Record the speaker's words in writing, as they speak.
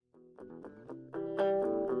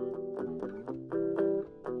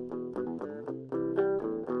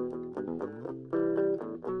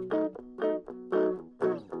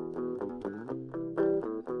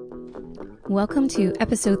Welcome to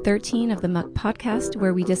episode 13 of the Muck Podcast,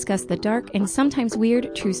 where we discuss the dark and sometimes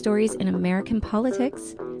weird true stories in American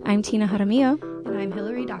politics. I'm Tina Jaramillo. And I'm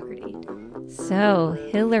Hillary Doherty. So,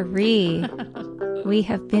 Hillary, we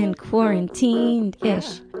have been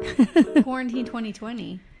quarantined-ish. Yeah. Quarantine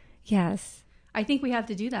 2020. Yes. I think we have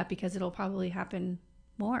to do that because it'll probably happen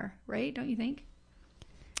more, right? Don't you think?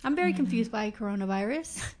 I'm very confused by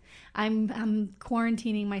coronavirus. I'm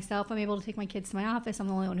quarantining myself. I'm able to take my kids to my office. I'm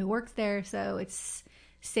the only one who works there, so it's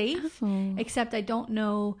safe. Oh. Except I don't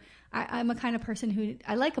know. I'm a kind of person who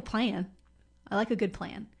I like a plan. I like a good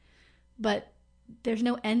plan, but there's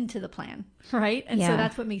no end to the plan, right? And so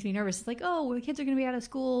that's what makes me nervous. It's like, oh, well, the kids are going to be out of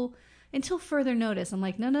school until further notice. I'm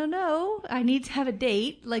like, no. I need to have a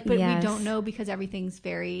date. But we don't know because everything's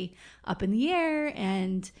very up in the air,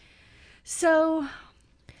 and so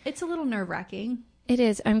it's a little nerve-wracking. It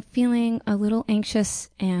is. I'm feeling a little anxious,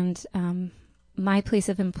 and my place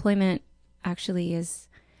of employment actually is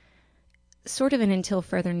sort of an until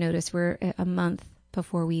further notice. We're a month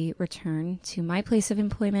before we return to my place of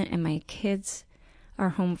employment, and my kids are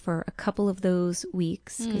home for a couple of those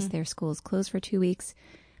weeks because their school is closed for 2 weeks.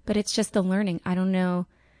 But it's just the learning. I don't know.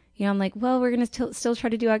 You know, I'm like, well, we're going to still try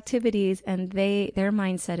to do activities. And their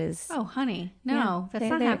mindset is... Oh, honey, no, that's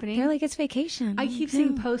not happening. They're like, it's vacation. I keep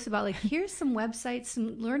seeing posts about, like, here's some websites,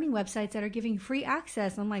 some learning websites that are giving free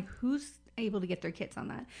access. I'm like, who's able to get their kids on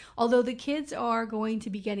that? Although the kids are going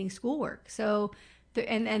to be getting schoolwork. So,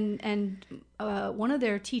 one of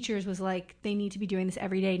their teachers was like, they need to be doing this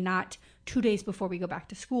every day, not 2 days before we go back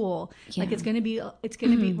to school. Yeah. Like, it's going to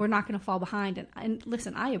be, we're not going to fall behind. And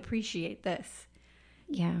listen, I appreciate this.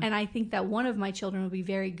 Yeah. And I think that one of my children will be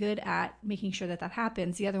very good at making sure that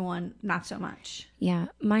happens. The other one, not so much. Yeah.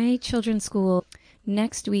 My children's school,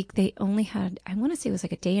 next week, they only had, I want to say it was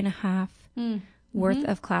like a day and a half worth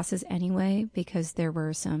of classes anyway, because there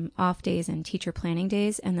were some off days and teacher planning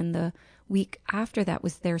days. And then the week after that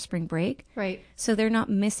was their spring break. Right. So they're not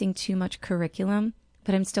missing too much curriculum,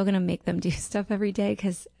 but I'm still going to make them do stuff every day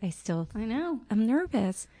because I know. I'm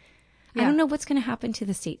nervous. Yeah. I don't know what's going to happen to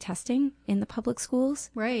the state testing in the public schools.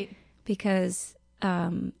 Right. Because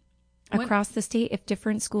across the state, if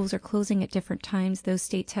different schools are closing at different times, those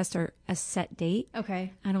state tests are a set date.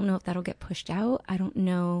 Okay. I don't know if that'll get pushed out. I don't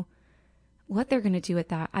know what they're going to do with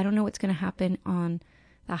that. I don't know what's going to happen on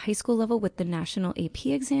the high school level with the national AP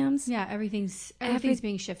exams. Yeah, everything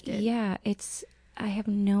being shifted. Yeah, I have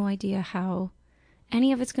no idea how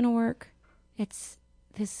any of it's going to work. It's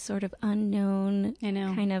this sort of unknown,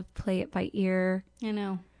 kind of play it by ear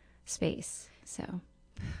space. So,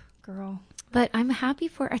 girl. But I'm happy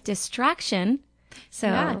for a distraction. So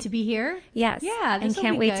yeah, to be here. Yes. Yeah, and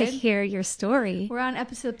can't wait to hear your story. We're on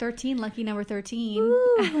episode 13, lucky number 13.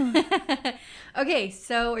 Okay,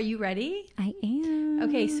 so are you ready? I am.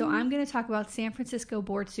 Okay, so I'm going to talk about San Francisco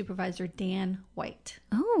Board Supervisor Dan White.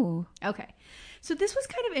 Oh. Okay. So this was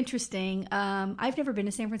kind of interesting. I've never been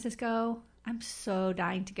to San Francisco. I'm so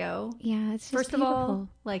dying to go. Yeah, it's just First beautiful. of all,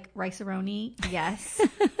 like rice-a-roni, yes.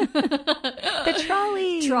 The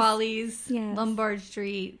trolleys. Yes. Lombard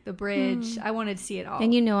Street, the bridge. I wanted to see it all.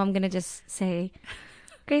 And I'm going to just say,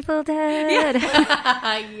 Grateful Dead.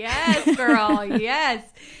 Yes, girl, yes.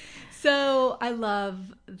 So I love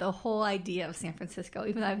the whole idea of San Francisco.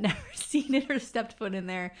 Even though I've never seen it or stepped foot in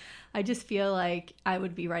there, I just feel like I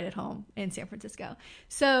would be right at home in San Francisco.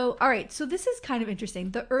 So, all right. So this is kind of interesting.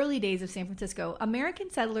 The early days of San Francisco, American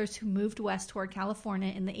settlers who moved west toward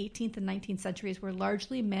California in the 18th and 19th centuries were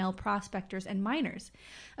largely male prospectors and miners.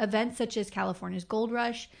 Events such as California's gold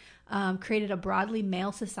rush created a broadly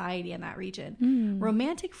male society in that region.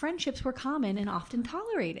 Romantic friendships were common and often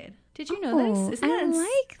tolerated. Did you know this? Isn't that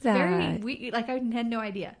like that? I had no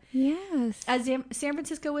idea. Yes. As San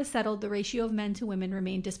Francisco was settled, the ratio of men to women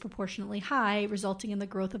remained disproportionately high, resulting in the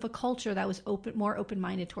growth of a culture that was more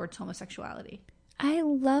open-minded towards homosexuality. I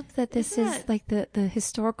love that this is like the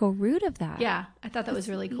historical root of that. Yeah, I thought that was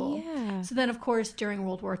really cool. Yeah. So then, of course, during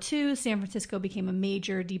World War II, San Francisco became a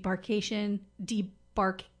major debarkation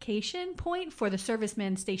point for the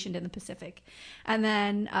servicemen stationed in the Pacific. And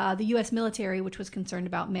then the U.S. military, which was concerned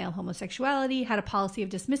about male homosexuality, had a policy of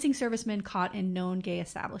dismissing servicemen caught in known gay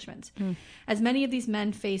establishments. As many of these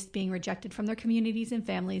men faced being rejected from their communities and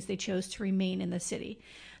families, they chose to remain in the city.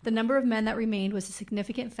 The number of men that remained was a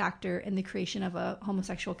significant factor in the creation of a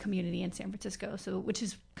homosexual community in San Francisco, which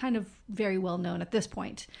is kind of very well known at this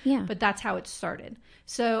point. Yeah. But that's how it started.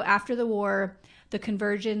 So after the war, the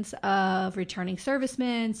convergence of returning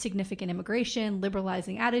servicemen, significant immigration,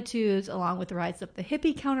 liberalizing attitudes, along with the rise of the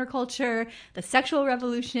hippie counterculture, the sexual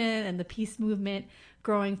revolution, and the peace movement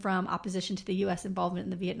growing from opposition to the U.S. involvement in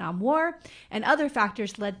the Vietnam War. And other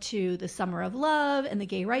factors led to the Summer of Love and the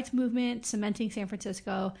gay rights movement, cementing San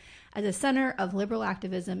Francisco as a center of liberal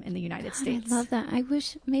activism in the United States. I love that. I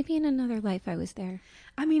wish maybe in another life I was there.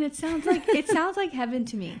 I mean, it sounds like heaven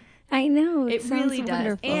to me. I know. It really does.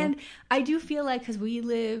 Wonderful. And I do feel like, because we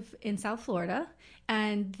live in South Florida,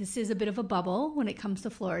 and this is a bit of a bubble when it comes to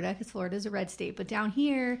Florida, because Florida is a red state. But down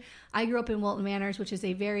here, I grew up in Wilton Manors, which is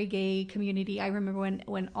a very gay community. I remember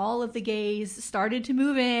when all of the gays started to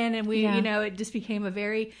move in, and we, it just became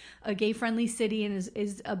a gay-friendly city, and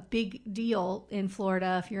is a big deal in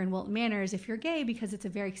Florida if you're in Wilton Manors, if you're gay, because it's a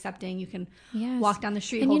very accepting. You can walk down the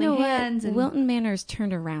street holding hands. And Wilton Manors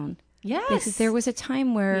turned around. Yes. Because there was a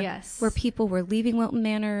time where people were leaving Wilton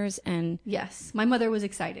Manors, and yes, my mother was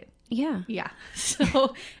excited. Yeah.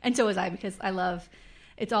 So was I, because I love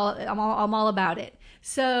it's all. I'm all about it.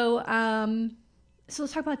 So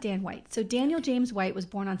let's talk about Dan White. So Daniel James White was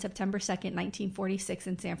born on September 2nd, 1946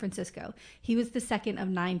 in San Francisco. He was the second of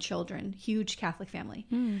 9 children. Huge Catholic family.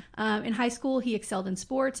 In high school, he excelled in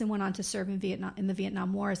sports and went on to serve in the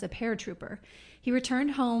Vietnam War as a paratrooper. He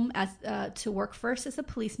returned home to work first as a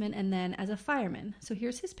policeman and then as a fireman. So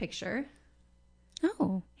here's his picture.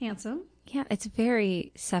 Oh. Handsome. Yeah, it's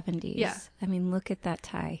very 70s. Yeah. I mean, look at that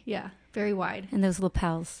tie. Yeah, very wide. And those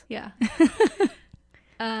lapels. Yeah.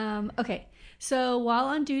 Okay. So while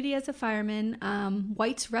on duty as a fireman,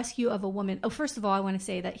 White's rescue of a woman... Oh, first of all, I want to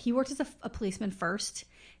say that he worked as a policeman first,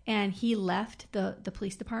 and he left the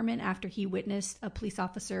police department after he witnessed a police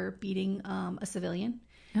officer beating a civilian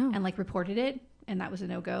and reported it. And that was a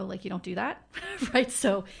no-go. You don't do that, right?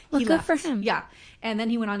 So he left. Good for him. Yeah. And then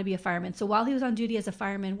he went on to be a fireman. So while he was on duty as a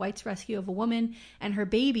fireman, White's rescue of a woman and her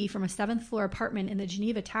baby from a 7th-floor apartment in the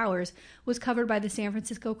Geneva Towers was covered by the San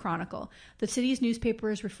Francisco Chronicle. The city's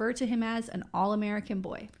newspapers referred to him as an all-American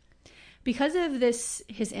boy. Because of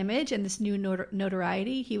his image and this new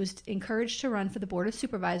notoriety, he was encouraged to run for the Board of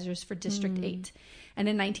Supervisors for District 8. And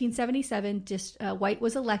in 1977, White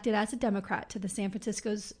was elected as a Democrat to the San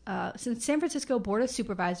Francisco Board of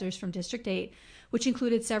Supervisors from District 8, which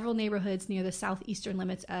included several neighborhoods near the southeastern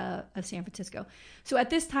limits of San Francisco. So at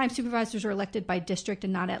this time, supervisors were elected by district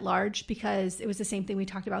and not at large, because it was the same thing we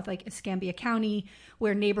talked about with Escambia County,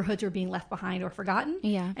 where neighborhoods were being left behind or forgotten.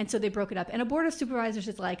 Yeah. And so they broke it up. And a Board of Supervisors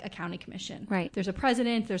is like a county commission. Right. There's a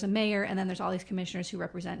president, there's a mayor, and then there's all these commissioners who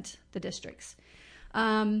represent the districts.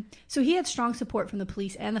 So he had strong support from the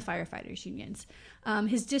police and the firefighters unions.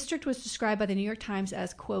 His district was described by the New York Times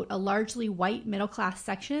as, quote, a largely white middle-class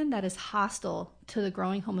section that is hostile to the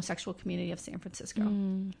growing homosexual community of San Francisco.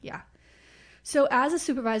 Yeah. So as a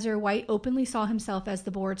supervisor, White openly saw himself as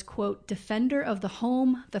the board's, quote, defender of the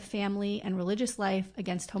home, the family, and religious life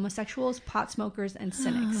against homosexuals, pot smokers, and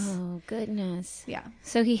cynics. Oh, goodness. Yeah.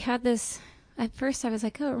 So he had this, at first I was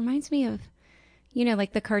like, oh, it reminds me of,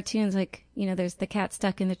 like the cartoons, there's the cat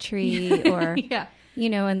stuck in the tree, or,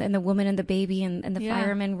 and the woman and the baby and the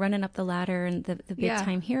fireman running up the ladder and the big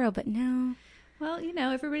time hero. But no. Well,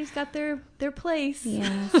 everybody's got their place.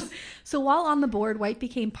 Yes. So while on the board, White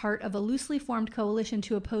became part of a loosely formed coalition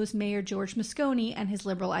to oppose Mayor George Moscone and his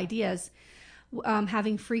liberal ideas,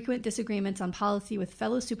 having frequent disagreements on policy with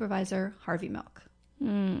fellow supervisor Harvey Milk.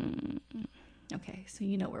 Okay, so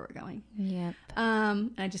you know where we're going. Yep.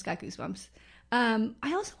 I just got goosebumps. I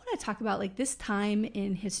also want to talk about this time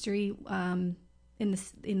in history, in mid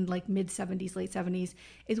 70s, late 70s,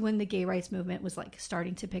 is when the gay rights movement was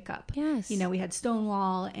starting to pick up. Yes. We had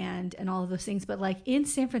Stonewall and all of those things, but in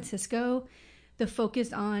San Francisco, the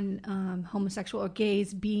focus on homosexual or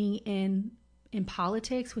gays being in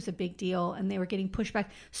politics was a big deal, and they were getting pushed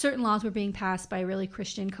back. Certain laws were being passed by really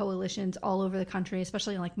Christian coalitions all over the country,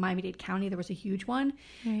 especially in Miami-Dade County. There was a huge one.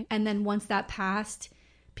 Right. And then once that passed,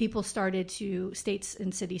 states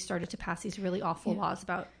and cities started to pass these really awful laws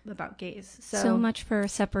about gays. So much for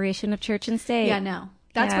separation of church and state. Yeah, no.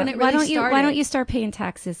 That's when it really started. Why don't you start paying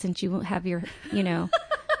taxes, since you won't have your,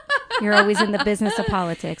 you're always in the business of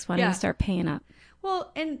politics. Why don't you start paying up?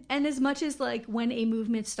 Well, and as much as when a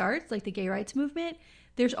movement starts, the gay rights movement,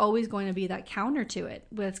 there's always going to be that counter to it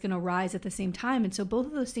that's going to rise at the same time. And so both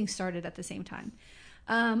of those things started at the same time.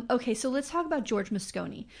 Okay, so let's talk about George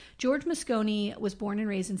Moscone. George Moscone was born and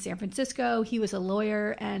raised in San Francisco. He was a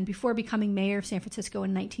lawyer, and before becoming mayor of San Francisco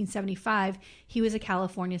in 1975, he was a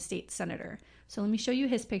California state senator. So let me show you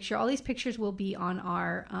his picture. All these pictures will be on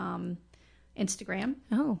our Instagram.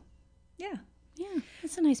 Oh. Yeah. Yeah,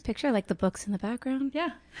 it's a nice picture. I like the books in the background.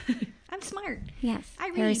 Yeah. I'm smart. Yes, I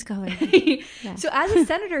read. very scholarly. Yeah. So as a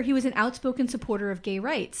senator, he was an outspoken supporter of gay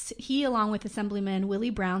rights. He, along with Assemblyman Willie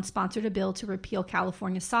Brown, sponsored a bill to repeal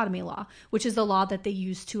California's sodomy law, which is the law that they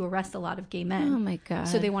used to arrest a lot of gay men. Oh, my God.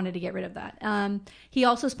 So they wanted to get rid of that. He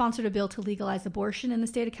also sponsored a bill to legalize abortion in the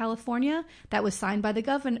state of California that was signed by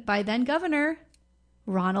by then Governor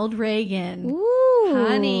Ronald Reagan.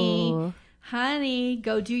 Ooh. Honey,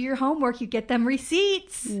 go do your homework. You get them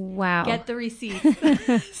receipts. Wow. Get the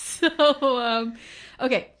receipts.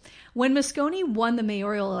 Okay. When Moscone won the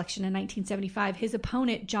mayoral election in 1975, his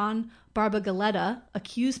opponent, John Barbagaletta,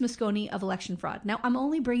 accused Moscone of election fraud. Now, I'm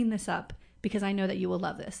only bringing this up because I know that you will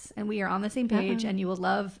love this. And we are on the same page, and you will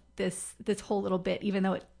love this whole little bit, even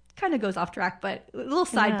though it kind of goes off track, but a little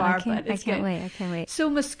sidebar, but it's good. I can't wait. So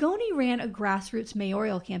Moscone ran a grassroots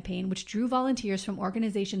mayoral campaign, which drew volunteers from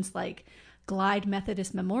organizations like Glide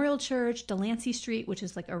Methodist Memorial Church, Delancey Street, which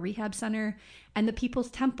is like a rehab center, and the People's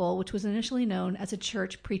Temple, which was initially known as a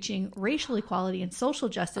church preaching racial equality and social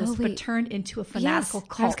justice, but turned into a fanatical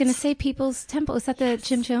cult. I was going to say People's Temple. Is that the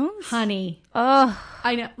Jim Jones? Honey. Oh.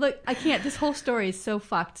 I know. Look, I can't. This whole story is so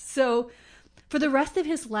fucked. So for the rest of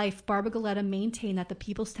his life, Barbagaletta maintained that the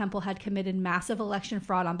People's Temple had committed massive election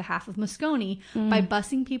fraud on behalf of Moscone by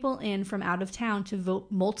busing people in from out of town to vote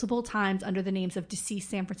multiple times under the names of deceased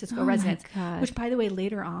San Francisco residents. Which, by the way,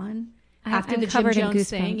 later on, after the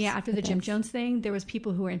Jim Jones thing, there was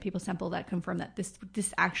people who were in People's Temple that confirmed that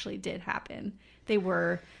this actually did happen. They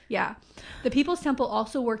were, yeah. The People's Temple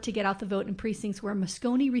also worked to get out the vote in precincts where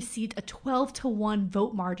Moscone received a 12-1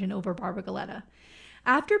 vote margin over Barbagaletta.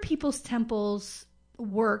 After People's Temple's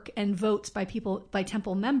work and votes by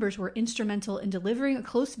Temple members were instrumental in delivering a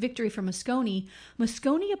close victory for Moscone,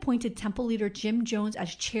 Moscone appointed Temple leader Jim Jones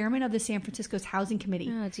as chairman of the San Francisco's Housing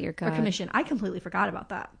Committee. Oh, dear God. Or Commission. I completely forgot about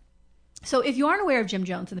that. So if you aren't aware of Jim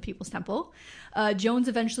Jones and the People's Temple, Jones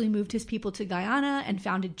eventually moved his people to Guyana and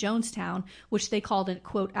founded Jonestown, which they called a,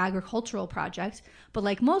 quote, agricultural project. But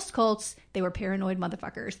like most cults, they were paranoid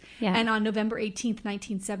motherfuckers. Yeah. And on November 18th,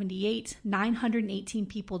 1978, 918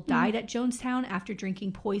 people died at Jonestown after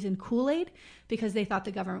drinking poison Kool-Aid because they thought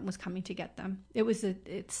the government was coming to get them.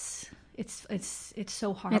 It's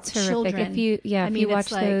so hard. It's horrific. Children. If you watch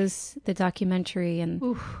the documentary and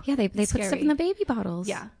they put stuff in the baby bottles.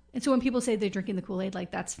 Yeah. And so when people say they're drinking the Kool-Aid,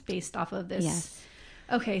 like that's based off of this. Yes.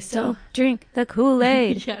 Okay, so don't drink the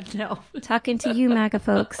Kool-Aid. Yeah, no. Talking to you, MAGA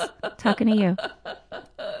folks. Talking to you.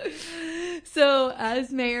 So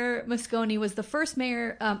as mayor, Moscone was the first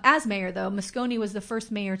mayor. Moscone was the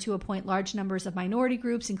first mayor to appoint large numbers of minority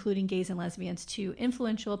groups, including gays and lesbians, to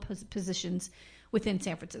influential positions within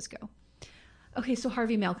San Francisco. Okay, so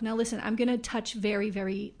Harvey Milk. Now listen, I'm going to touch very,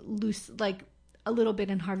 very loose, like a little bit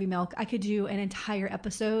in Harvey Milk. I could do an entire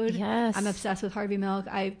episode. Yes. I'm obsessed with Harvey Milk.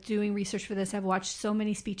 I'm doing research for this. I've watched so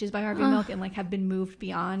many speeches by Harvey Milk and like have been moved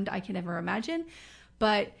beyond I can ever imagine.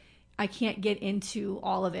 But I can't get into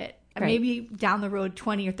all of it. Right. Maybe down the road,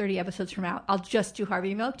 20 or 30 episodes from now, I'll just do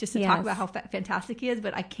Harvey Milk just to talk about how fantastic he is,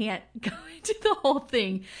 but I can't go into the whole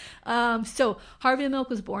thing. So Harvey Milk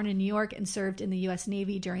was born in New York and served in the U.S.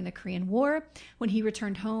 Navy during the Korean War. When he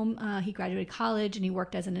returned home, he graduated college and he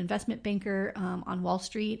worked as an investment banker on Wall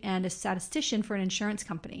Street and a statistician for an insurance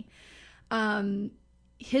company.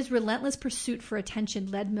 His relentless pursuit for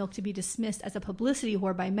attention led Milk to be dismissed as a publicity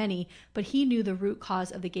whore by many, but he knew the root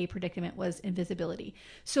cause of the gay predicament was invisibility.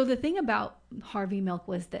 So the thing about Harvey Milk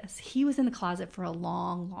was this. He was in the closet for a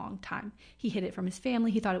long, long time. He hid it from his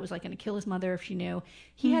family. He thought it was like going to kill his mother if she knew.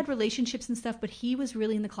 He had relationships and stuff, but he was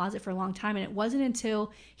really in the closet for a long time. And it wasn't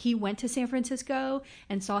until he went to San Francisco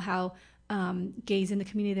and saw how gays in the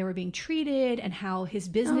community they were being treated and how his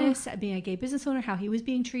business, being a gay business owner, how he was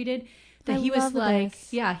being treated, that he was like,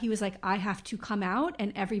 he was like, I have to come out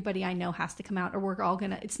and everybody I know has to come out or we're all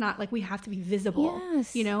gonna, it's not like we have to be visible,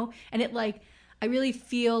 you know? And it like, I really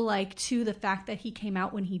feel like too, the fact that he came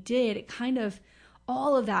out when he did, it kind of,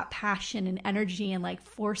 all of that passion and energy and like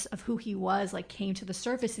force of who he was, like came to the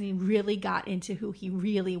surface and he really got into who he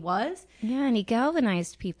really was. Yeah. And he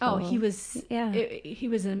galvanized people. Oh, he was, he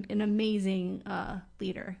was an amazing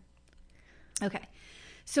leader. Okay.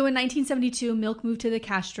 So in 1972, Milk moved to the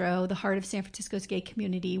Castro, the heart of San Francisco's gay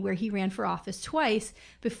community, where he ran for office twice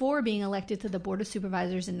before being elected to the Board of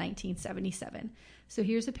Supervisors in 1977. So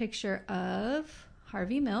here's a picture of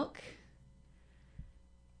Harvey Milk.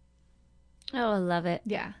 Oh, I love it.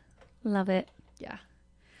 Yeah. Love it. Yeah.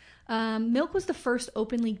 Milk was the first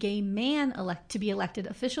openly gay man to be elected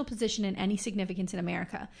official position in any significance in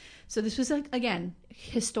America. So this was, like, again,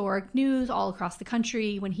 historic news all across the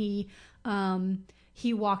country when he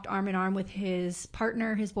He walked arm in arm with his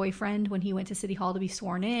partner, his boyfriend, when he went to City Hall to be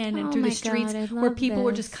sworn in, and through the streets where people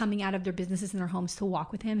were just coming out of their businesses and their homes to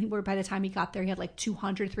walk with him. Where by the time he got there, he had like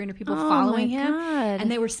 200, 300 people following him. And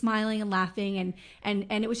they were smiling and laughing, and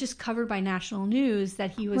it was just covered by national news that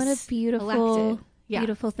he was what a beautiful,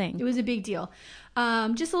 beautiful thing. It was a big deal.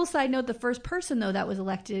 Just a little side note, the first person, though, that was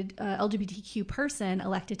elected, LGBTQ person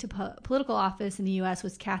elected to political office in the U.S.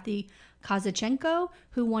 was Kathy Kazachenko,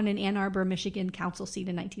 who won an Ann Arbor, Michigan council seat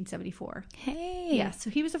in 1974. Hey. Yeah,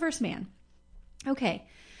 so he was the first man. Okay.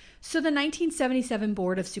 So the 1977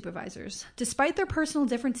 Board of Supervisors. Despite their personal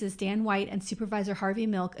differences, Dan White and Supervisor Harvey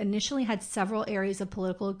Milk initially had several areas of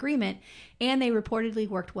political agreement, and they reportedly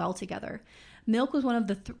worked well together. Milk was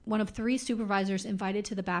one of three supervisors invited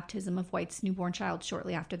to the baptism of White's newborn child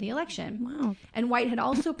shortly after the election. Wow. And White had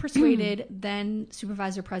also persuaded then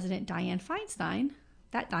Supervisor President Dianne Feinstein,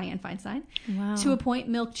 to appoint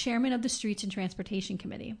Milk chairman of the Streets and Transportation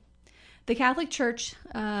Committee. The Catholic Church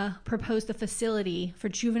proposed a facility for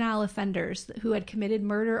juvenile offenders who had committed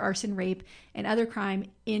murder, arson, rape, and other crime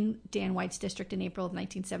in Dan White's district in April of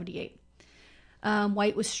 1978.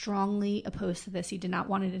 White was strongly opposed to this. He did not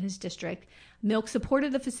want it in his district. Milk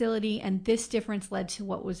supported the facility, and this difference led to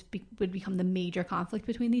what would become the major conflict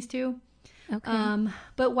between these two. Okay.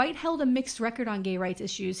 But White held a mixed record on gay rights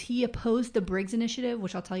issues. He opposed the Briggs Initiative,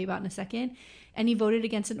 which I'll tell you about in a second, and he voted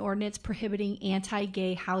against an ordinance prohibiting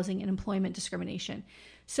anti-gay housing and employment discrimination.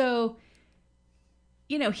 So,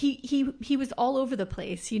 you know, he was all over the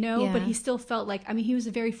place, you know, but he still felt like, I mean, he was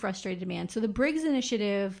a very frustrated man. So the Briggs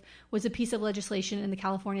Initiative was a piece of legislation in the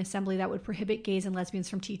California Assembly that would prohibit gays and lesbians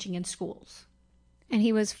from teaching in schools. And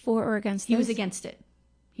he was for or against this? He was against it.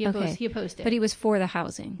 He opposed it. But he was for the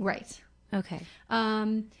housing. Right. Okay.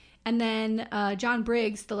 And then John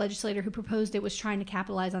Briggs, the legislator who proposed it, was trying to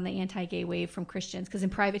capitalize on the anti-gay wave from Christians, because in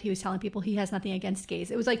private he was telling people he has nothing against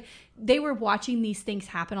gays. It was like they were watching these things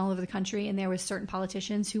happen all over the country, and there was certain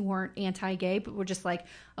politicians who weren't anti-gay but were just like,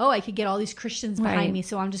 oh, I could get all these Christians behind me,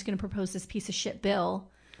 so I'm just going to propose this piece of shit bill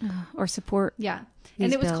or support. Yeah,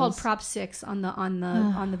 and it was called Prop 6 on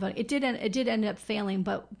the vote. It did end up failing,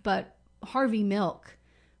 but Harvey Milk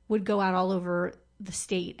would go out all over the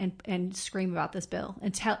state and scream about this bill,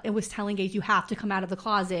 and it was telling gays, you have to come out of the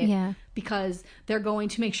closet because they're going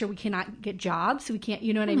to make sure we cannot get jobs, so we can't,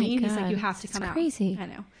 you know what I mean? He's like, you have to come out. Crazy. I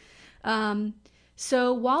know.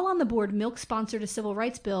 So while on the board, Milk sponsored a civil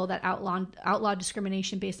rights bill that outlawed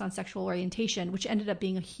discrimination based on sexual orientation, which ended up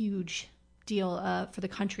being a huge deal for the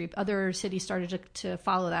country. Other cities started to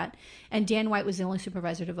follow that, and Dan White was the only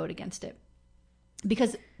supervisor to vote against it,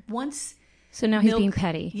 because once. So now he's being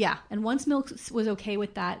petty. Yeah. And once Milk was okay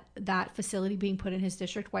with that facility being put in his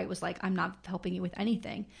district, White was like, I'm not helping you with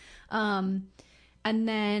anything. And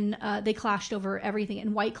then they clashed over everything.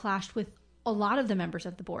 And White clashed with a lot of the members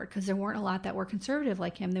of the board, because there weren't a lot that were conservative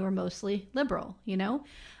like him. They were mostly liberal, you know?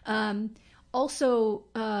 Okay,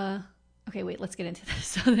 wait, let's get into this.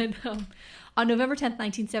 So then on November 10th,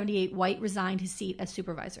 1978, White resigned his seat as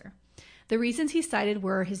supervisor. The reasons he cited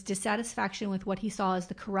were his dissatisfaction with what he saw as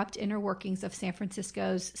the corrupt inner workings of San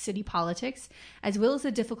Francisco's city politics, as well as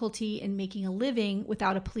the difficulty in making a living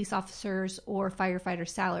without a police officer's or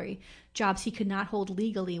firefighter's salary, jobs he could not hold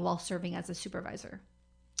legally while serving as a supervisor.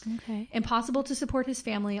 Okay. Impossible to support his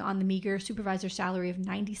family on the meager supervisor salary of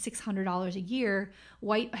 $9,600 a year,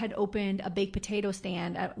 White had opened a baked potato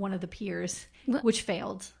stand at one of the piers, which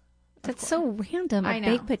failed. That's so random. A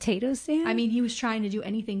baked potato stand? I mean, he was trying to do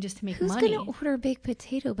anything just to make money. Who's going to order baked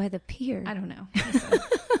potato by the pier? I don't know.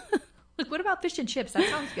 Look, what about fish and chips? That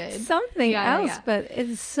sounds good. Something else, but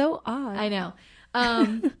it's so odd. I know.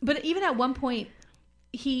 But even at one point,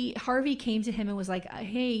 Harvey came to him and was like,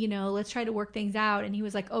 hey, you know, let's try to work things out. And he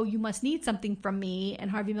was like, oh, you must need something from me. And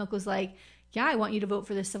Harvey Milk was like, yeah, I want you to vote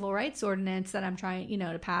for the civil rights ordinance that I'm trying, you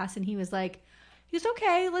know, to pass. And he was like,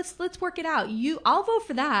 okay, let's work it out. I'll vote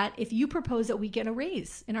for that if you propose that we get a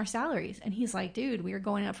raise in our salaries. And he's like, dude, we are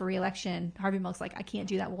going up for reelection. Harvey Milk's like, I can't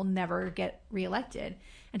do that. We'll never get reelected.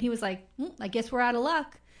 And he was like, I guess we're out of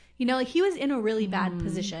luck. You know, like he was in a really bad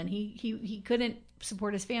position. He couldn't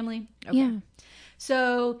support his family. Okay. Yeah.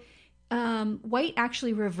 So White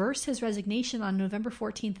actually reversed his resignation on November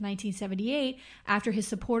 14th, 1978, after his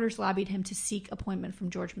supporters lobbied him to seek appointment from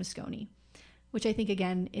George Moscone, which I think,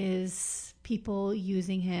 again, is people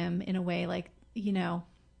using him in a way like, you know,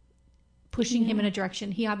 pushing him in a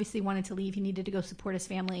direction. He obviously wanted to leave. He needed to go support his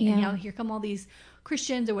family. Yeah. And now here come all these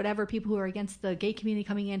Christians or whatever, people who are against the gay community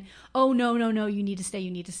coming in. Oh, no, you need to stay. You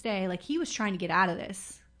need to stay. Like, he was trying to get out of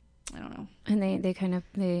this. I don't know. And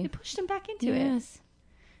they pushed him back into it.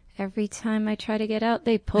 Every time I try to get out,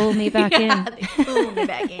 they pull me back in. They pull me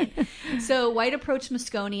back in. So White approached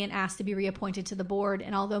Moscone and asked to be reappointed to the board.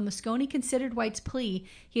 And although Moscone considered White's plea,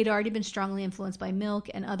 he had already been strongly influenced by Milk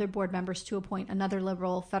and other board members to appoint another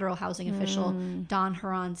liberal federal housing official, Don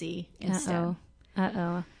Horanzi, instead.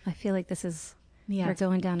 Uh-oh. I feel like this is... we're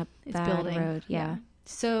going down a bad road. Yeah.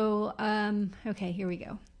 So, okay, here we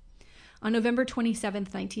go. On November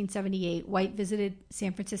 27th, 1978, White visited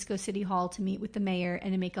San Francisco City Hall to meet with the mayor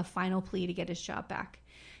and to make a final plea to get his job back.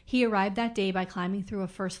 He arrived that day by climbing through a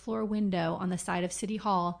first-floor window on the side of City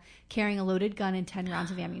Hall, carrying a loaded gun and 10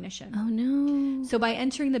 rounds of ammunition. Oh, no. So by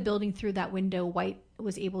entering the building through that window, White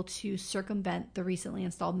was able to circumvent the recently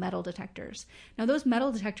installed metal detectors. Now, those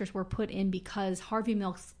metal detectors were put in because Harvey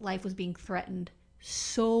Milk's life was being threatened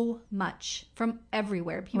so much from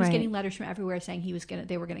everywhere. He was getting letters from everywhere saying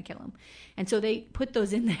they were gonna kill him, and so they put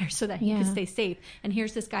those in there so that he could stay safe. And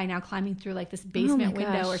here's this guy now climbing through like this basement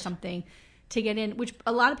window or something to get in, which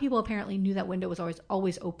a lot of people apparently knew that window was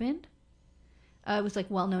always open. It was like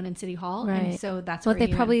well known in City Hall, and so that's what they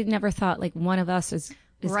probably never thought. Like one of us is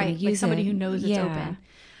going to use like somebody it. who knows it's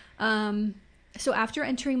open. So after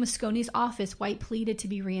entering Moscone's office, White pleaded to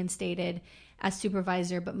be reinstated as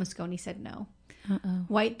supervisor, but Moscone said no. Uh-oh.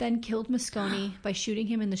 White then killed Moscone by shooting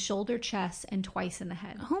him in the shoulder, chest, and twice in the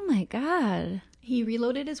head. Oh my God. He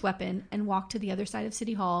reloaded his weapon and walked to the other side of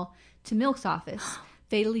City Hall to Milk's office,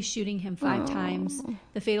 fatally shooting him 5 times.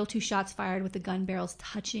 The fatal 2 shots fired with the gun barrels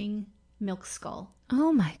touching Milk's skull.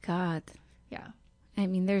 Oh my God. Yeah. I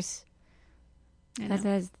mean, that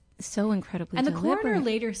is so incredibly And the deliberate. coroner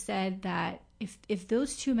later said that if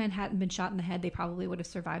those 2 men hadn't been shot in the head, they probably would have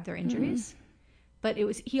survived their injuries. But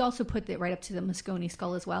he also put it right up to the Moscone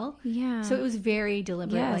skull as well. Yeah. So it was very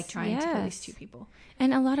deliberate, like trying to kill these 2 people.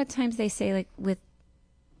 And a lot of times they say, like, with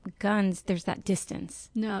guns, there's that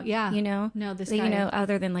distance. No, yeah. You know? No, this guy. You know,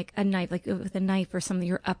 other than like a knife, like with a knife or something,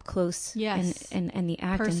 you're up close. Yes. And the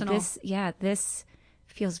act. Personal. And this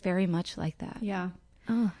feels very much like that. Yeah.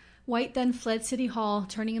 Oh. White then fled City Hall,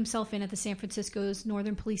 turning himself in at the San Francisco's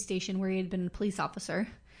Northern Police Station where he had been a police officer.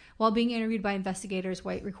 While being interviewed by investigators,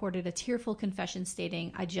 White recorded a tearful confession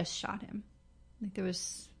stating, "I just shot him." Like there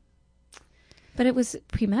was... But it was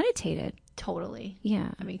premeditated. Totally.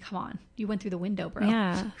 Yeah. I mean, come on. You went through the window, bro.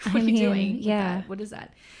 Yeah. What are you doing? Yeah. What is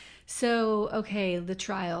that? So, okay, the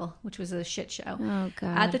trial, which was a shit show. Oh,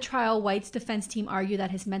 God. At the trial, White's defense team argued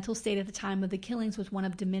that his mental state at the time of the killings was one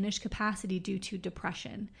of diminished capacity due to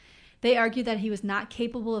depression. They argued that he was not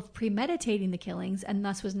capable of premeditating the killings and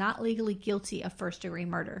thus was not legally guilty of first-degree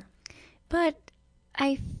murder. But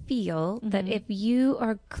I feel that if you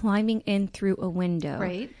are climbing in through a window,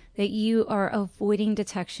 that you are avoiding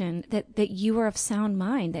detection, that you are of sound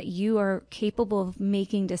mind, that you are capable of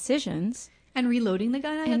making decisions. And reloading the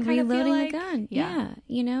gun, the gun. Yeah.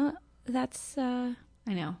 You know, that's... I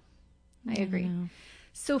know. I agree.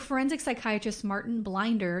 So forensic psychiatrist Martin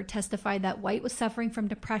Blinder testified that White was suffering from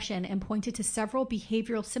depression and pointed to several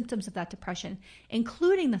behavioral symptoms of that depression,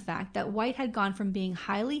 including the fact that White had gone from being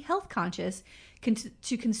highly health conscious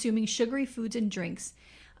to consuming sugary foods and drinks.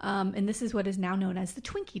 And this is what is now known as the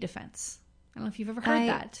Twinkie defense. I don't know if you've ever heard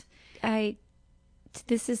that.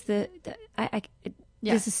 This is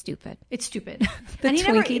This is stupid. It's stupid. And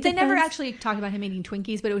they never actually talked about him eating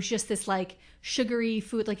Twinkies, but it was just this like sugary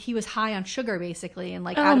food. Like he was high on sugar basically and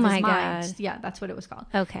like out of his mind. God. Yeah, that's what it was called.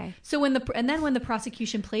 Okay. So when the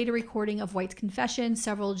prosecution played a recording of White's confession,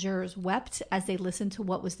 several jurors wept as they listened to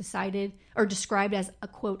what was decided or described as a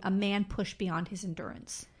quote, a man pushed beyond his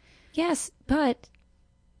endurance. Yes, but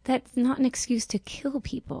that's not an excuse to kill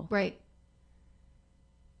people. Right.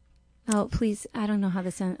 Oh, please. I don't know how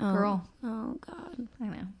this ends. Oh, girl. Oh, God. I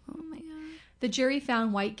know. Oh, my God. The jury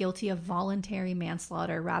found White guilty of voluntary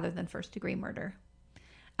manslaughter rather than first-degree murder.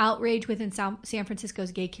 Outrage within San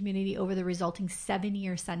Francisco's gay community over the resulting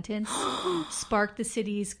 7-year sentence sparked the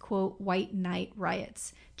city's, quote, white night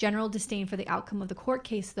riots. General disdain for the outcome of the court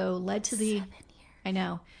case, though, led to the... 7 years. I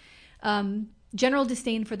know. General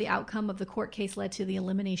disdain for the outcome of the court case led to the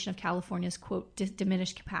elimination of California's, quote,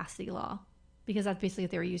 diminished capacity law. Because that's basically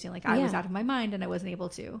what they were using. Like, I was out of my mind and I wasn't able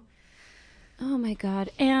to. Oh, my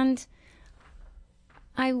God. And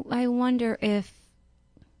I wonder if...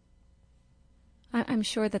 I'm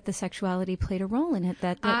sure that the sexuality played a role in it.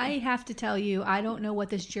 That I have to tell you, I don't know what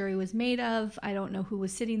this jury was made of. I don't know who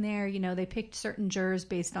was sitting there. You know, they picked certain jurors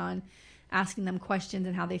based on asking them questions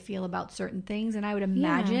and how they feel about certain things. And I would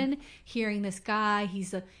imagine hearing this guy,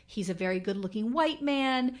 he's a very good looking white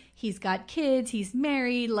man. He's got kids. He's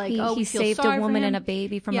married. Like, he saved a woman and a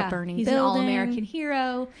baby from a burning building. He's an all-American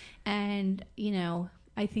hero. And, you know,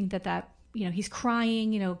 I think that he's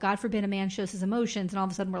crying, God forbid a man shows his emotions, and all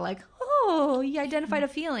of a sudden we're like, oh, he identified a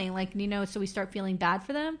feeling, like, so we start feeling bad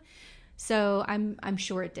for them. So I'm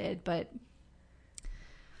sure it did, but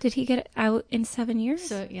did he get out in 7 years?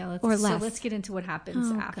 So yeah, let's get into what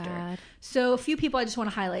happens after. God. So a few people I just want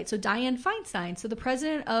to highlight. So Dianne Feinstein, so the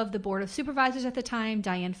president of the Board of Supervisors at the time,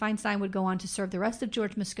 Dianne Feinstein would go on to serve the rest of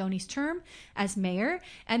George Mosconi's term as mayor,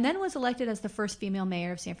 and then was elected as the first female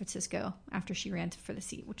mayor of San Francisco after she ran for the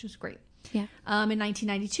seat, which was great. Yeah. In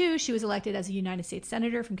 1992, she was elected as a United States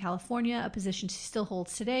Senator from California, a position she still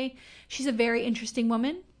holds today. She's a very interesting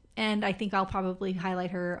woman. And I think I'll probably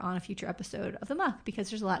highlight her on a future episode of The Muck because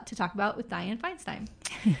there's a lot to talk about with Dianne Feinstein.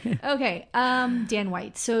 Okay, Dan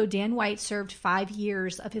White. So Dan White served 5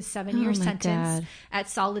 years of his 7-year sentence at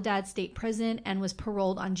Soledad State Prison and was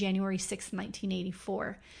paroled on January 6,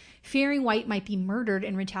 1984. Fearing White might be murdered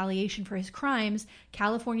in retaliation for his crimes,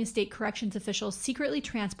 California state corrections officials secretly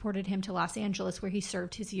transported him to Los Angeles where he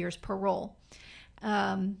served his year's parole.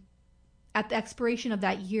 At the expiration of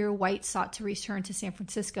that year, White sought to return to San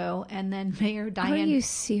Francisco, and then Mayor Dianne... Are you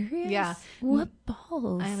serious? Yeah. What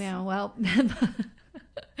balls? I mean, well...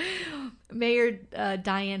 Mayor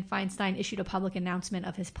Dianne Feinstein issued a public announcement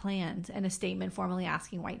of his plans and a statement formally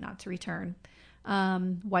asking White not to return.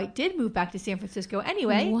 White did move back to San Francisco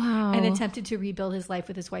anyway and attempted to rebuild his life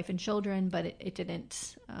with his wife and children, but it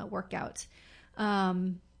didn't work out.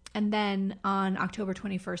 And then on October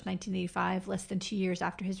 21st, 1985, less than 2 years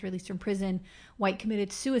after his release from prison, White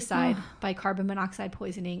committed suicide by carbon monoxide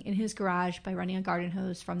poisoning in his garage by running a garden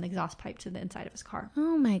hose from the exhaust pipe to the inside of his car.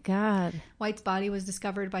 Oh, my God. White's body was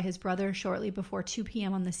discovered by his brother shortly before 2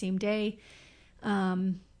 p.m. on the same day.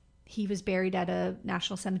 He was buried at a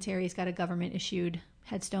national cemetery. He's got a government-issued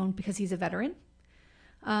headstone because he's a veteran.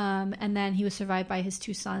 And then he was survived by his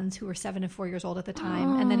 2 sons, who were 7 and 4 years old at the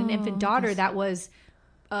time. And then an infant daughter that was...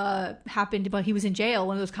 happened, but he was in jail.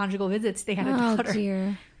 One of those conjugal visits. They had a daughter. Oh,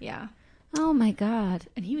 dear. Yeah. Oh, my God.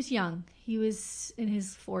 And he was young. He was in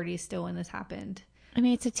his 40s still when this happened. I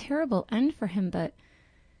mean, it's a terrible end for him, but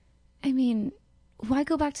I mean, why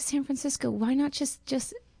go back to San Francisco? Why not just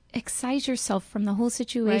excise yourself from the whole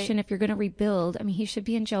situation if you're going to rebuild? I mean, he should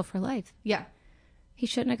be in jail for life. Yeah. He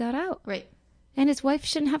shouldn't have got out. Right. And his wife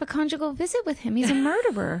shouldn't have a conjugal visit with him. He's a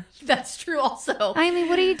murderer. That's true also. I mean,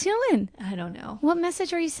 what are you doing? I don't know. What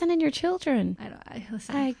message are you sending your children?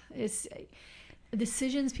 Listen, it's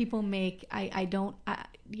decisions people make. I don't,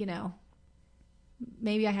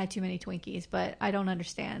 maybe I had too many Twinkies, but I don't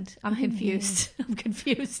understand. I'm confused. I'm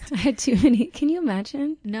confused. I had too many. Can you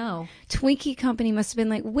imagine? No. Twinkie company must have been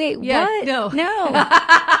like, wait, what? No.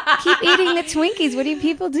 Keep eating the Twinkies. What are you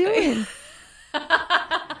people doing?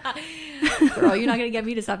 Girl, you're not going to get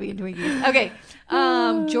me to stop eating Twinkies. Okay.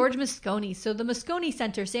 George Moscone. So the Moscone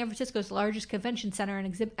Center, San Francisco's largest convention center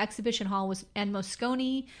and exhibition hall, and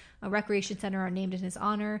Moscone, a recreation center, are named in his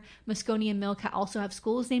honor. Moscone and Milk also have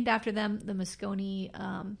schools named after them. The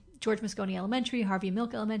Moscone, George Moscone Elementary, Harvey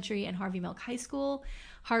Milk Elementary, and Harvey Milk High School.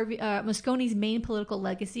 Moscone's main political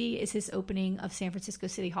legacy is his opening of San Francisco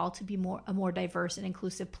City Hall to be a more diverse and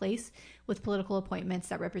inclusive place with political appointments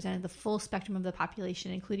that represented the full spectrum of the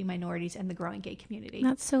population, including minorities and the growing gay community.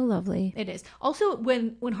 That's so lovely. It is. Also,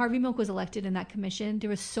 when Harvey Milk was elected in that commission, there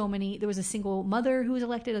was a single mother who was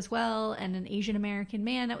elected as well, and an Asian American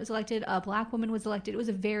man that was elected. A black woman was elected. It was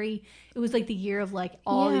like the year of like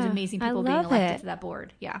all these amazing people being elected to that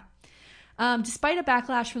board. Yeah. Despite a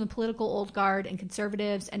backlash from the political old guard and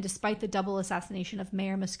conservatives, and despite the double assassination of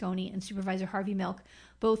Mayor Moscone and Supervisor Harvey Milk,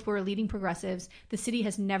 both were leading progressives, the city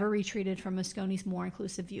has never retreated from Moscone's more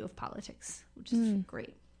inclusive view of politics, which is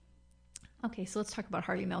great. Okay, so let's talk about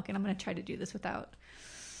Harvey Milk, and I'm going to try to do this without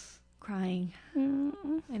crying.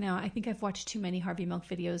 I know, I think I've watched too many Harvey Milk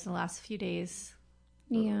videos in the last few days.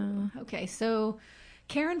 Yeah. Okay, so...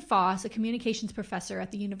 Karen Foss, a communications professor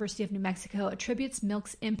at the University of New Mexico, attributes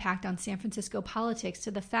Milk's impact on San Francisco politics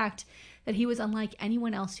to the fact that he was unlike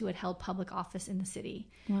anyone else who had held public office in the city.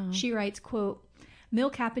 Wow. She writes, quote,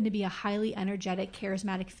 Milk happened to be a highly energetic,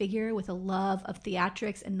 charismatic figure with a love of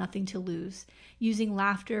theatrics and nothing to lose. Using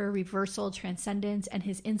laughter, reversal, transcendence, and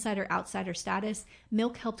his insider-outsider status,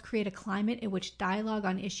 Milk helped create a climate in which dialogue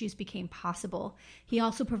on issues became possible. He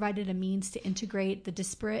also provided a means to integrate the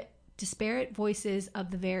disparate voices of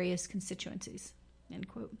the various constituencies, end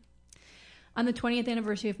quote. On the 20th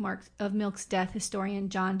anniversary of Milk's death, historian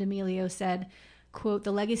John D'Amelio said, quote,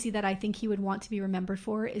 the legacy that I think he would want to be remembered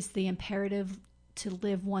for is the imperative to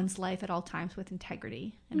live one's life at all times with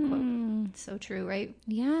integrity, end quote. So true, right?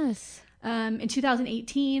 Yes. In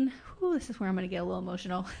 2018, this is where I'm going to get a little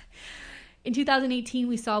emotional. In 2018,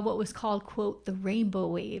 we saw what was called, quote, the rainbow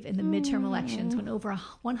wave in the midterm elections when over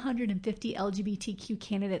 150 LGBTQ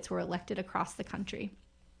candidates were elected across the country,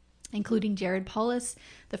 including Jared Polis,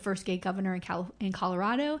 the first gay governor in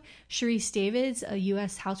Colorado, Sharice Davids, a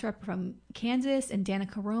U.S. House rep from Kansas, and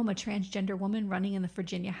Danica Rome, a transgender woman running in the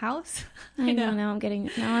Virginia House. I know. Now I'm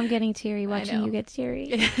getting teary watching you get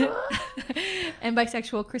teary. And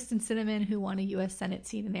bisexual Kristen Sinema, who won a U.S. Senate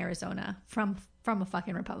seat in Arizona from a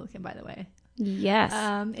fucking Republican, by the way. Yes.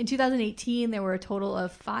 In 2018, there were a total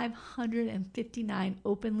of 559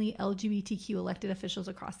 openly LGBTQ elected officials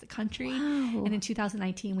across the country. Wow. And in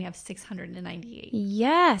 2019, we have 698.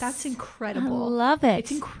 Yes. That's incredible. I love it.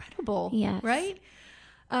 It's incredible. Yes. Right?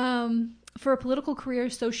 For a political career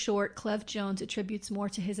so short, Cleve Jones attributes more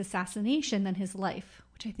to his assassination than his life,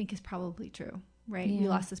 which I think is probably true. Right? Yeah. We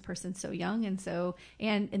lost this person so young and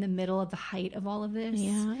in the middle of the height of all of this.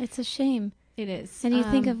 Yeah, it's a shame. It is. And you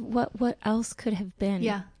think of what else could have been.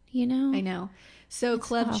 Yeah. You know? I know. So It's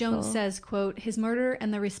Cleve awful. Jones says, quote, his murder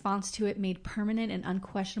and the response to it made permanent and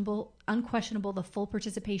unquestionable the full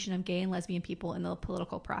participation of gay and lesbian people in the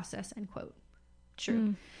political process, end quote.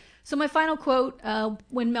 True. So my final quote,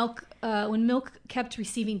 when Milk kept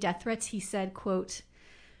receiving death threats, he said, quote,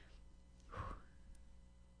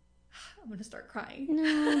 I'm going to start crying.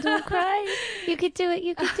 No, don't cry. You could do it.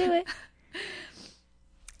 You could do it.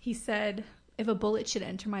 He said, if a bullet should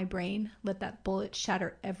enter my brain, let that bullet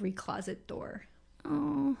shatter every closet door.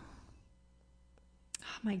 Oh,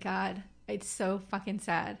 Oh my God. It's so fucking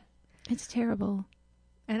sad. it's terrible.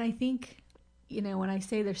 And I think, when I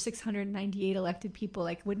say there's 698 elected people,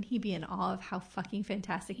 like, wouldn't he be in awe of how fucking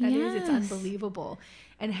fantastic that is? It's Yes. unbelievable.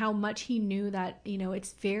 And how much he knew that,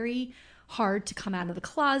 it's very hard to come out of the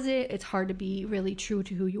closet. It's hard to be really true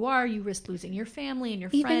to who you are. You risk losing your family and your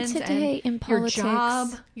Even friends today and in politics. your job,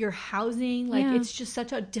 your housing. Like, Yeah. it's just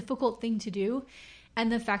such a difficult thing to do. And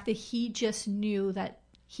the fact that he just knew that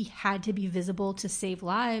he had to be visible to save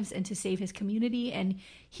lives and to save his community. And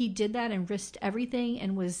he did that and risked everything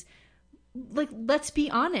and was like, let's be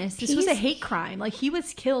honest, this was a hate crime. Like, he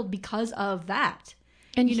was killed because of that.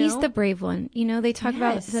 And he's the brave one. They talk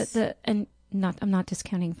about Yes. I'm not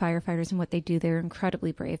discounting firefighters and what they do. They're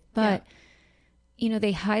incredibly brave. But,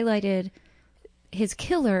 they highlighted his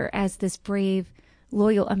killer as this brave,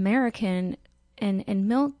 loyal American. And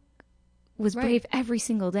Milk was brave every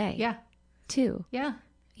single day. Yeah. Too. Yeah.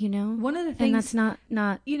 One of the and that's things,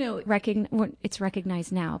 not it's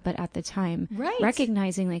recognized now, but at the time, Right.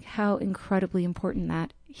 recognizing like how incredibly important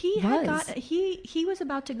that he was. he was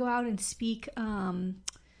about to go out and speak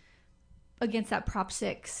against that Prop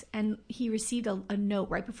 6, and he received a note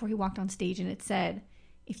right before he walked on stage, and it said,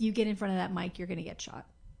 if you get in front of that mic, you're going to get shot.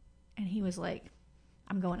 And he was like,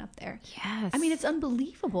 I'm going up there. Yes. I mean, it's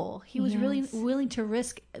unbelievable. He was really willing to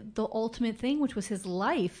risk the ultimate thing, which was his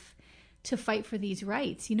life, to fight for these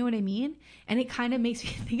rights. You know what I mean? And it kind of makes me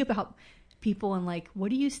think about people and like,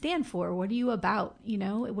 what do you stand for? What are you about?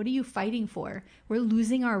 What are you fighting for? We're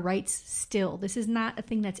losing our rights still. This is not a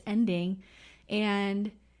thing that's ending.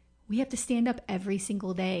 And we have to stand up every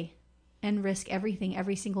single day and risk everything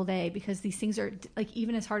every single day, because these things are like,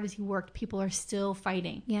 even as hard as he worked, people are still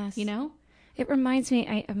fighting. Yes. It reminds me,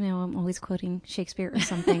 I mean, I'm always quoting Shakespeare or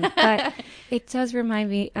something, but it does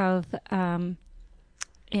remind me of,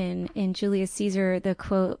 in Julius Caesar, the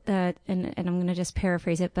quote that, and I'm going to just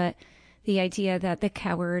paraphrase it, but the idea that the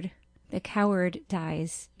coward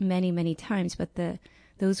dies many, many times, but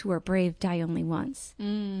those who are brave die only once.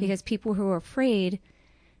 Because people who are afraid,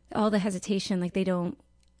 all the hesitation, like they don't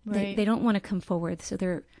want to come forward. So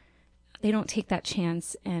they don't take that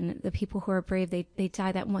chance. And the people who are brave, they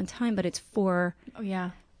die that one time, but it's for, you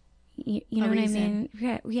know what reason. I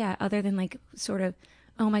mean? Yeah. Other than like sort of,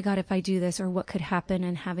 oh my God, if I do this, or what could happen,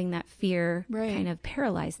 and having that fear kind of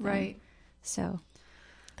paralyze them. Right. So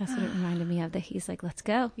that's what it reminded me of, that he's like, let's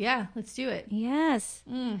go. Yeah, let's do it. Yes.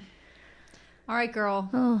 All right, girl.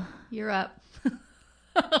 Oh, You're up.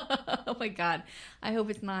 Oh my God. I hope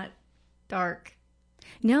it's not dark.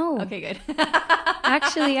 no. Okay, good.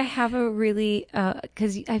 Actually, I have a really,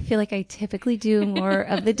 because I feel like I typically do more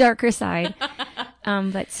of the darker side.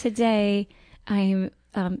 But today I'm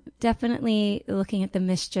definitely looking at the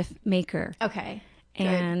mischief maker. Okay.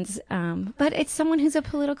 And, but it's someone who's a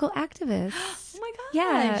political activist. Oh my gosh.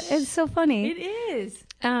 Yeah, it's so funny. It is.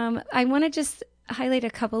 I want to just highlight a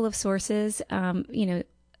couple of sources,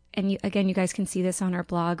 and again, you guys can see this on our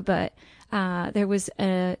blog, but there was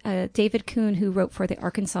a David Kuhn, who wrote for the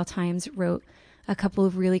Arkansas Times, wrote a couple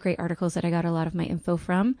of really great articles that I got a lot of my info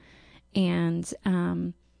from, and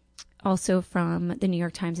also from the New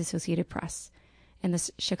York Times Associated Press. and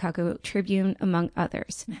the Chicago Tribune, among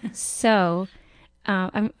others. So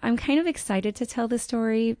I'm kind of excited to tell this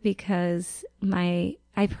story because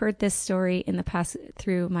I've heard this story in the past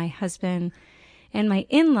through my husband and my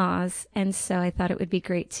in-laws, and so I thought it would be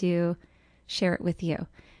great to share it with you.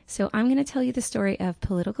 So I'm going to tell you the story of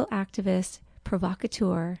political activist,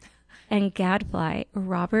 provocateur, and gadfly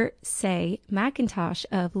Robert Say McIntosh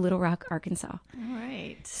of Little Rock, Arkansas. All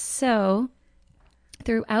right. So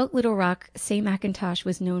throughout Little Rock, Say McIntosh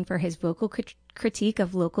was known for his vocal critique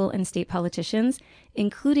of local and state politicians,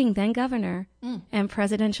 including then governor and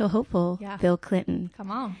presidential hopeful Bill Clinton.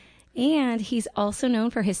 Come on. And he's also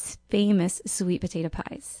known for his famous sweet potato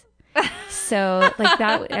pies. So like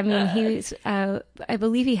that, I mean, he's, I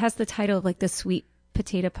believe he has the title of like the sweet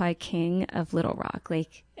potato pie king of Little Rock.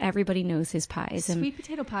 Like everybody knows his pies. Sweet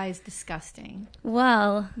potato pie is disgusting.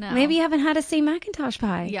 Well, maybe you haven't had a Say McIntosh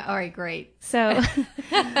pie. Yeah. All right. Great. So,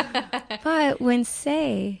 but when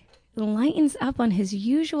Say lightens up on his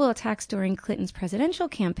usual attacks during Clinton's presidential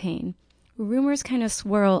campaign, rumors kind of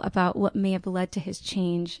swirl about what may have led to his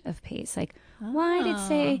change of pace. Like, why did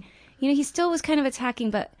Say, he still was kind of attacking,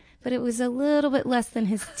 but it was a little bit less than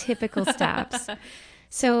his typical stabs.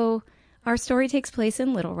 So our story takes place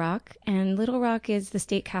in Little Rock, and Little Rock is the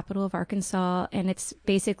state capital of Arkansas, and it's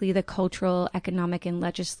basically the cultural, economic, and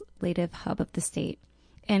legislative hub of the state.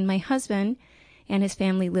 And my husband and his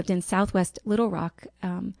family lived in southwest Little Rock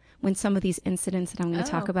when some of these incidents that I'm going to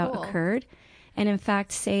talk about occurred. And in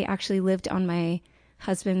fact, Say actually lived on my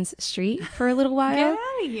husband's street for a little while. Get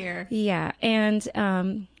out of here. Yeah.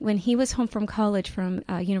 And when he was home from college from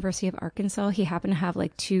University of Arkansas, he happened to have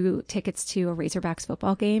like 2 tickets to a Razorbacks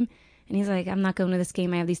football game. And he's like, I'm not going to this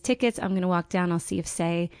game. I have these tickets. I'm going to walk down. I'll see if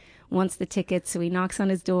Say wants the tickets. So he knocks on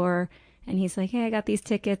his door and he's like, hey, I got these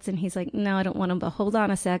tickets. And he's like, no, I don't want them, but hold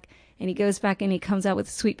on a sec. And he goes back and he comes out with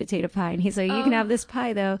a sweet potato pie. And he's like, you can have this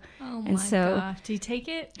pie though. Oh and my gosh. Did he take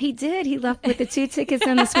it? He did. He left with the 2 tickets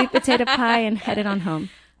and the sweet potato pie and headed on home.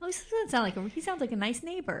 Oh, he doesn't sound like he sounds like a nice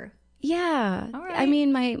neighbor. Yeah. All right. I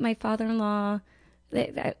mean, my father-in-law,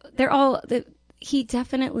 they're all, he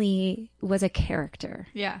definitely was a character.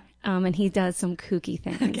 Yeah. And he does some kooky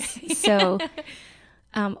things. Okay. So,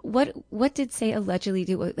 what did Say allegedly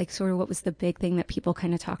do? Like, sort of what was the big thing that people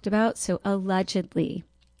kind of talked about? So allegedly,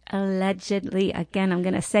 again, I'm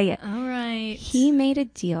going to say it. All right. He made a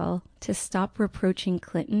deal to stop reproaching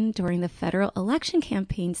Clinton during the federal election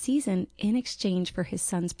campaign season in exchange for his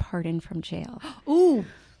son's pardon from jail. Ooh.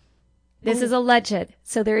 This is alleged.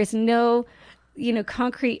 So there is no,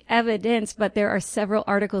 concrete evidence, but there are several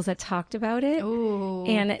articles that talked about it. Ooh.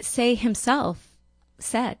 And Say himself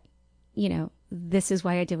said, this is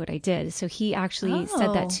why I did what I did. So he actually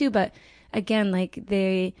said that too. But again,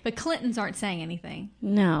 But Clintons aren't saying anything.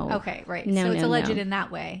 No. Okay, right. No, so it's no, alleged no. in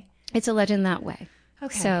that way. It's alleged in that way.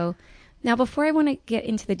 Okay. So now before I want to get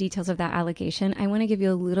into the details of that allegation, I want to give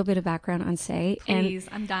you a little bit of background on Say. Please,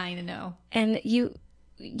 I'm dying to know. And you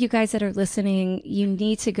guys that are listening, you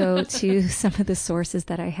need to go to some of the sources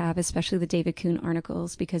that I have, especially the David Kuhn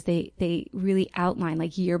articles, because they really outline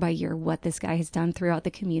like year by year what this guy has done throughout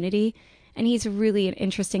the community. And he's really an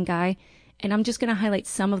interesting guy. And I'm just going to highlight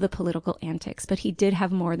some of the political antics, but he did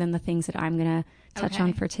have more than the things that I'm going to touch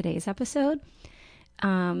on for today's episode.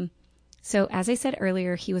 So as I said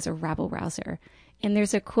earlier, he was a rabble rouser. And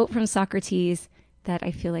there's a quote from Socrates that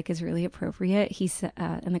I feel like is really appropriate.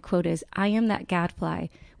 And the quote is, I am that gadfly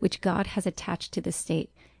which God has attached to the state,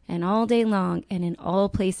 and all day long and in all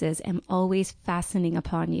places am always fastening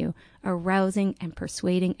upon you, arousing and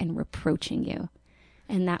persuading and reproaching you.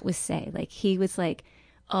 And that was Say. Like, he was like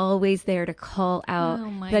always there to call out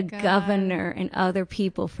the governor and other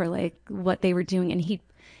people for like what they were doing. And he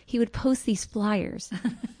would post these flyers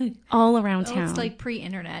all around town. It's like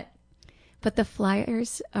pre-internet. But the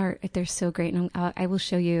flyers they're so great. And I will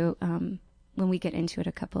show you when we get into it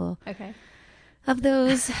a couple of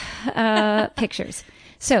those pictures.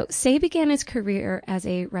 So Say began his career as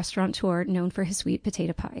a restaurateur known for his sweet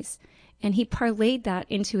potato pies. And he parlayed that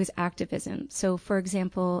into his activism. So, for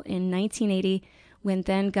example, in 1980, when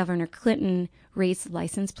then Governor Clinton raised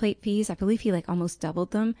license plate fees, I believe he like almost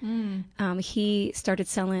doubled them. He started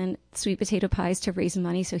selling sweet potato pies to raise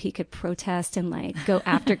money so he could protest and like go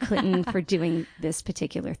after Clinton for doing this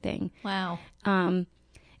particular thing. Wow.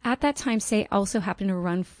 At that time, Say also happened to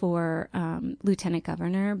run for lieutenant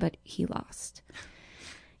governor, but he lost.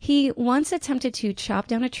 He once attempted to chop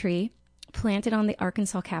down a tree planted on the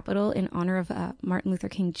Arkansas Capitol in honor of Martin Luther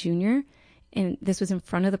King Jr. And this was in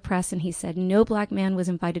front of the press. And he said, no black man was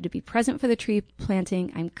invited to be present for the tree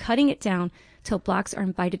planting. I'm cutting it down till blacks are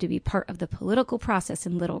invited to be part of the political process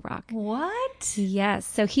in Little Rock. What? Yes.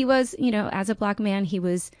 So he was, as a black man, he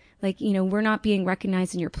was like, we're not being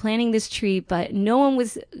recognized and you're planting this tree, but no one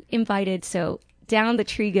was invited. So down the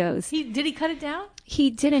tree goes. Did he cut it down? He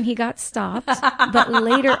didn't. He got stopped. But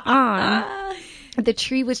later on, the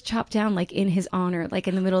tree was chopped down like in his honor, like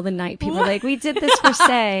in the middle of the night. People were like, we did this for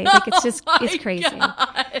Say. Like it's crazy.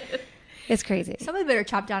 God. It's crazy. Somebody better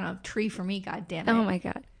chop down a tree for me, God damn it. Oh my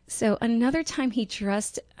God. So another time he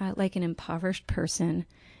dressed like an impoverished person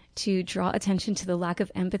to draw attention to the lack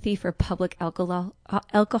of empathy for public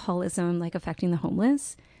alcoholism, like affecting the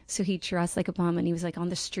homeless. So he dressed like a bum and he was like on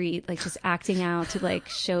the street, like just acting out to like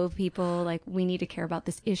show people like we need to care about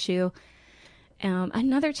this issue.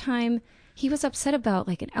 Another time he was upset about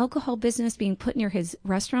like an alcohol business being put near his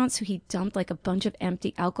restaurant. So he dumped like a bunch of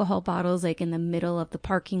empty alcohol bottles like in the middle of the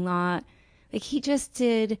parking lot. Like he just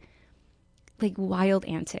did like wild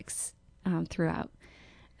antics throughout.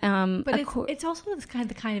 But it's also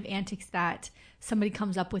the kind of antics that somebody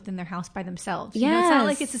comes up with in their house by themselves. Yeah, it's not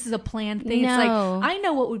like this is a planned thing. No. It's like, I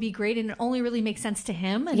know what would be great and it only really makes sense to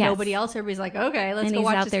him and nobody else. Everybody's like, okay, let's go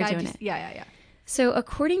watch this guy. Yeah. So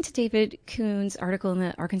according to David Kuhn's article in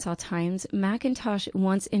the Arkansas Times, McIntosh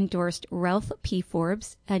once endorsed Ralph P.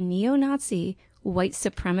 Forbes, a neo-Nazi, white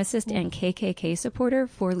supremacist, and KKK supporter,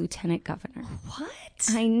 for lieutenant governor. What?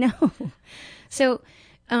 I know. So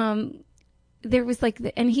there was like,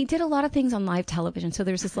 and he did a lot of things on live television. So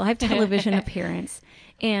there's this live television appearance,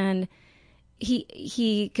 and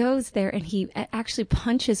he goes there and he actually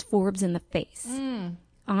punches Forbes in the face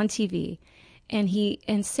on TV.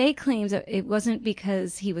 And Say claims that it wasn't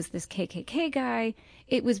because he was this KKK guy.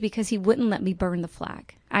 It was because he wouldn't let me burn the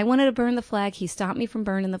flag. I wanted to burn the flag. He stopped me from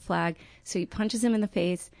burning the flag. So he punches him in the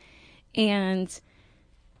face. And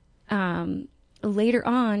later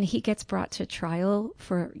on, he gets brought to trial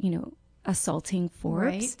for, assaulting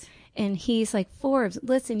Forbes. Right. And he's like, Forbes,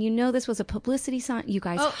 listen, this was a publicity stunt. You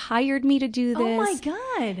guys hired me to do this. Oh, my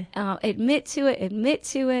God. Admit to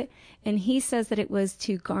it. And he says that it was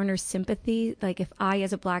to garner sympathy. Like, if I,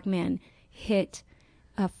 as a black man, hit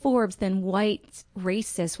Forbes, then white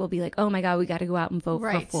racists will be like, oh, my God, we got to go out and vote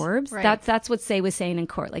for Forbes. Right. That's what Say was saying in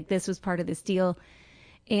court. Like, this was part of this deal.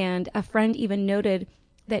 And a friend even noted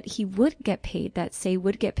that he would get paid, that Say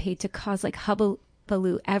would get paid to cause, like,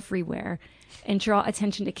 hullabaloo everywhere and draw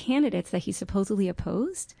attention to candidates that he supposedly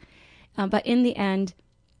opposed. But in the end,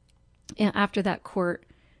 after that court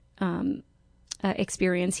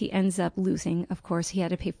experience, he ends up losing. Of course, he had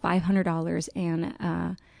to pay $500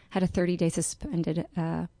 and had a 30-day suspended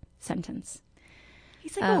sentence.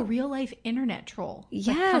 He's like a real-life internet troll.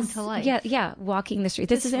 Yes. Come to life. Yeah, walking the street.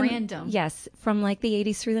 This is random. Yes, from like the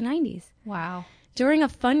 80s through the 90s. Wow. During a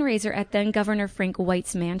fundraiser at then Governor Frank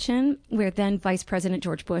White's mansion, where then Vice President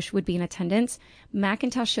George Bush would be in attendance,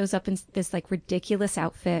 McIntosh shows up in this like ridiculous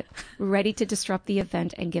outfit, ready to disrupt the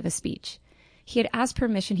event and give a speech. He had asked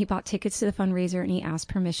permission. He bought tickets to the fundraiser and he asked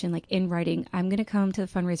permission, like in writing, I'm going to come to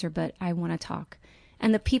the fundraiser, but I want to talk.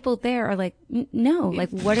 And the people there are like, no, like,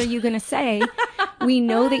 what are you going to say? We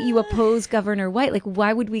know that you oppose Governor White. Like,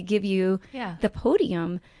 why would we give you the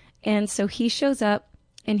podium? And so he shows up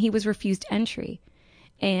and he was refused entry.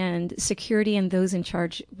 And security and those in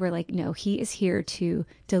charge were like, no, he is here to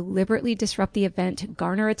deliberately disrupt the event, to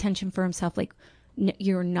garner attention for himself. Like,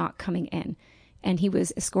 you're not coming in. And he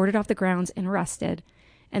was escorted off the grounds and arrested.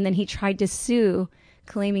 And then he tried to sue,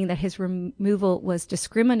 claiming that his removal was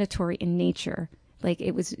discriminatory in nature. Like,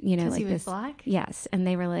 it was, like he was this. Black? Yes. And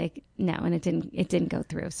they were like, no, and it didn't go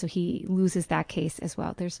through. So he loses that case as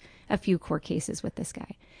well. There's a few court cases with this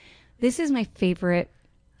guy. This is my favorite.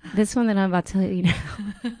 This one that I'm about to tell you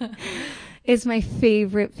now is my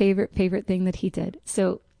favorite thing that he did.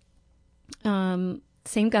 So,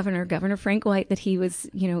 same Governor Frank White that he was,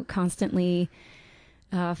 constantly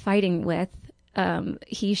fighting with.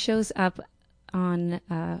 He shows up on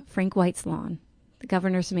Frank White's lawn, the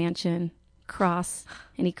governor's mansion, cross,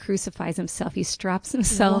 and he crucifies himself. He straps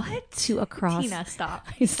himself to a cross. Tina, stop.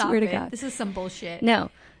 I swear to God. This is some bullshit. No,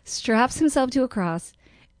 straps himself to a cross.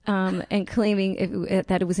 And claiming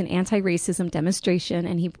that it was an anti-racism demonstration,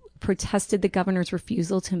 and he protested the governor's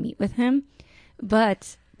refusal to meet with him.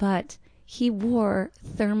 But he wore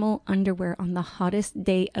thermal underwear on the hottest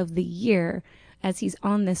day of the year as he's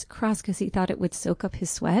on this cross because he thought it would soak up his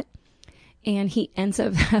sweat. and he ends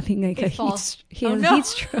up having like heat stroke. I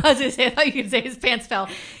was gonna say, I thought you could say his pants fell.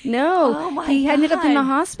 No, Oh my he ended up in the God.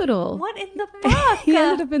 hospital. What in the fuck? He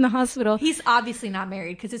ended up in the hospital. He's obviously not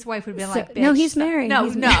married because his wife would have been like, bitch. No, he's married. No,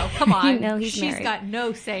 He's no, come on. No, he's She's married. got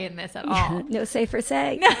no say in this at all. No say for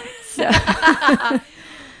say.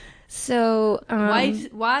 So,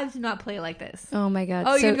 wives do not play like this. oh my God.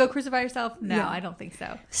 Oh, you're going to go crucify yourself? No, Yeah. I don't think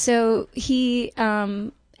so. So he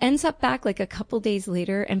ends up back like a couple days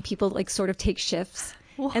later, and people like sort of take shifts.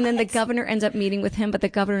 What? And then the governor ends up meeting with him, but the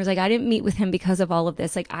governor's like, I didn't meet with him because of all of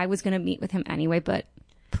this. Like, I was going to meet with him anyway, but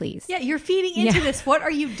please. Yeah, you're feeding into this. What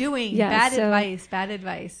are you doing? Yeah, bad so- advice. Bad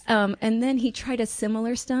advice. And then he tried a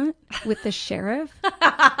similar stunt with the sheriff,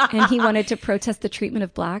 and he wanted to protest the treatment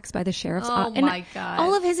of blacks by the sheriff's Oh office. my God.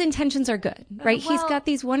 All of his intentions are good, right? He's Well- got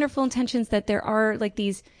these wonderful intentions that there are like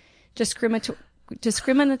these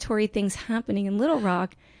discriminatory things happening in Little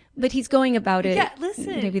Rock, but he's going about it Yeah, listen.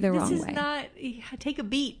 maybe the wrong This is way. not. Take a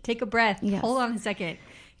beat. Take a breath. Yes. Hold on a second.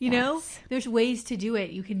 You know, there's ways to do it.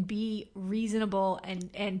 You can be reasonable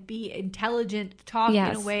and be intelligent, talk in a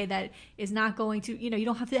Yes. way that is not going to, you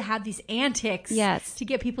don't have to have these antics Yes. to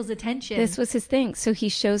get people's attention. This was his thing. So he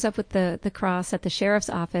shows up with the cross at the sheriff's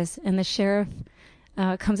office, and the sheriff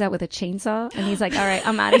comes out with a chainsaw, and he's like, all right,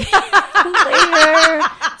 I'm out of here. Later.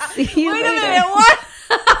 See you Wait later. a minute. What?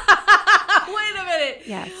 Wait a minute.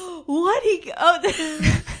 Yes. What the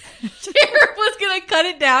sheriff was going to cut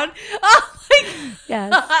it down. Oh my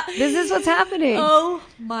Yes. This is what's happening. Oh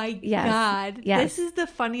my Yes. God. Yes. This is the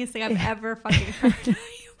funniest thing I've ever fucking heard. Are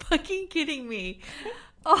you fucking kidding me?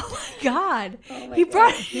 Oh my God. He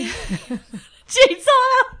brought chainsaw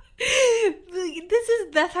out.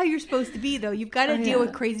 That's how you're supposed to be though. You've got to deal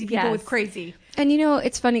with crazy people with crazy. And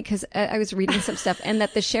it's funny because I was reading some stuff, and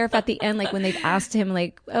that the sheriff at the end, like when they've asked him,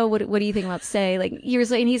 like, oh, what do you think about Say? Like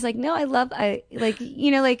years later, and he's like, no,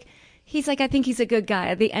 he's like, I think he's a good guy.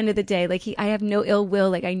 At the end of the day, like I have no ill will.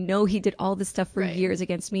 Like I know he did all this stuff for years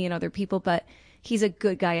against me and other people, but he's a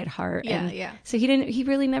good guy at heart. Yeah, and yeah. So he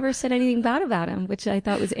really never said anything bad about him, which I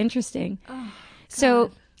thought was interesting. Oh,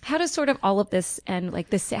 so how does sort of all of this and like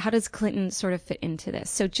this, how does Clinton sort of fit into this?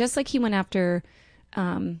 So just like he went after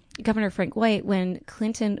Governor Frank White when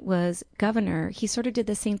Clinton was governor, he sort of did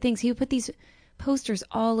the same things. He would put these posters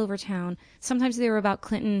all over town. Sometimes they were about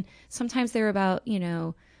Clinton. Sometimes they were about,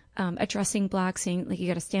 addressing blacks, saying like you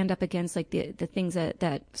got to stand up against like the things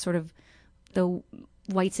that sort of the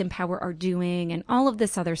whites in power are doing and all of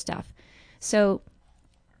this other stuff. So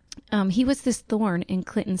he was this thorn in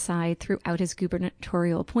Clinton's side throughout his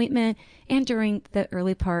gubernatorial appointment and during the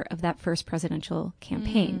early part of that first presidential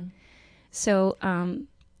campaign. So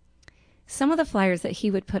some of the flyers that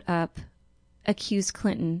he would put up accused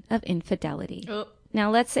Clinton of infidelity. Oh. Now,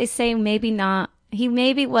 let's say maybe not. He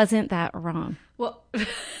maybe wasn't that wrong. Well,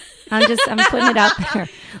 I'm putting it out there.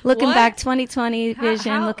 Looking What? back, 2020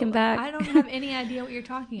 vision, looking back. I don't have any idea what you're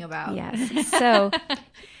talking about. Yes. So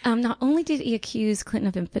not only did he accuse Clinton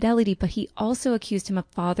of infidelity, but he also accused him of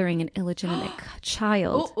fathering an illegitimate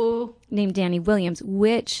child named Danny Williams,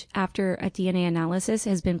 which after a DNA analysis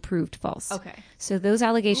has been proved false. Okay. So those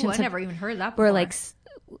allegations I never even heard that before. were like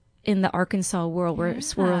in the Arkansas world, were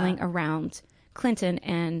swirling around Clinton,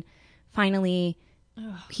 and finally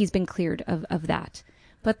he's been cleared of that.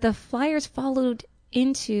 But the flyers followed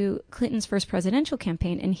into Clinton's first presidential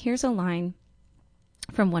campaign, and here's a line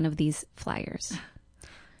from one of these flyers.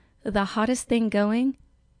 The hottest thing going,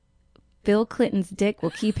 Bill Clinton's dick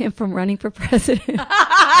will keep him from running for president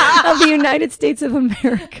of the United States of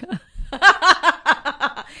America.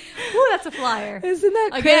 Ooh, that's a flyer. Isn't that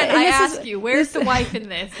great? Again, And I this ask you, where's the wife in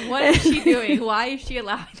this? What is she doing? Why is she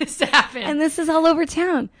allowing this to happen? And this is all over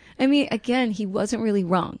town. I mean, again, he wasn't really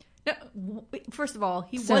wrong. No, first of all,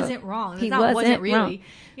 he wasn't wrong. He wasn't wasn't really. wrong.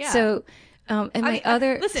 Yeah. So,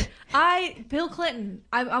 listen, Bill Clinton,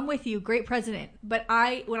 I'm with you, great president. But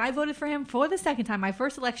when I voted for him for the second time, my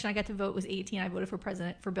first election I got to vote was 18. I voted for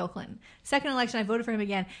president for Bill Clinton. Second election, I voted for him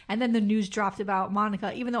again. And then the news dropped about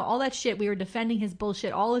Monica, even though all that shit, we were defending his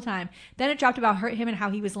bullshit all the time. Then it dropped about him and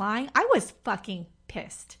how he was lying. I was fucking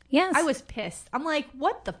pissed. Yes. I was pissed. I'm like,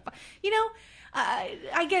 what the fuck?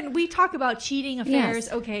 Again, we talk about cheating affairs,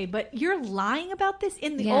 okay, but you're lying about this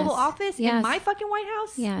in the Oval Office, in my fucking White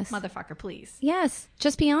House? Yes. Motherfucker, please. Yes.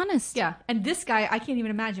 Just be honest. Yeah. And this guy, I can't even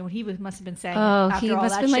imagine what he must have been saying Oh, after he all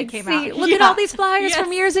must that have been shit like, came see, out. look at all these flyers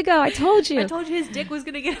from years ago. I told you. I told you his dick was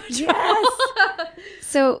going to get him in trouble. Yes.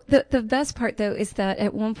 So the best part, though, is that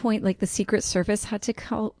at one point, like, the Secret Service had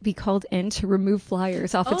to be called in to remove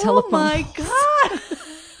flyers off a telephone. Oh, my God.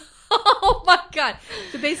 Oh, my God.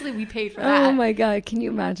 So basically, we paid for that. Oh, my God. Can you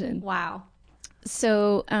imagine? Wow.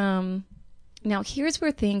 So Now, here's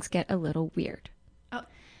where things get a little weird. Oh.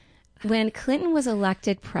 When Clinton was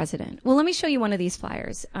elected president, well, let me show you one of these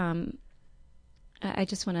flyers. I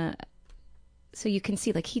just want to, so you can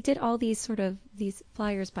see, like, he did all these these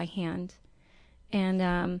flyers by hand.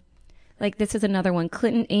 And, like, this is another one.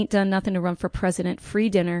 Clinton ain't done nothing to run for president, free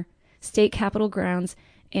dinner, state capitol grounds.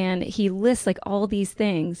 And he lists, like, all these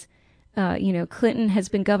things. Clinton has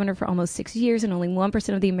been governor for almost 6 years and only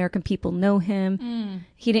 1% of the American people know him.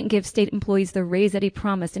 He didn't give state employees the raise that he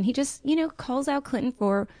promised. And he just, calls out Clinton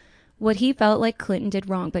for what he felt like Clinton did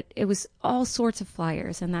wrong. But it was all sorts of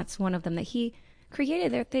flyers. And that's one of them that he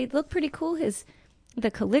created. They look pretty cool.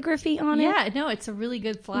 The calligraphy on it. Yeah, no, it's a really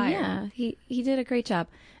good flyer. Yeah, he did a great job.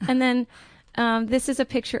 And then this is a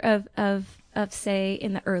picture of Say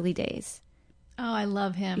in the early days. Oh, I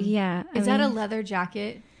love him. Yeah. Is that a leather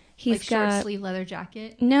jacket? He's got short sleeve leather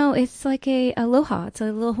jacket. No, it's like a aloha. It's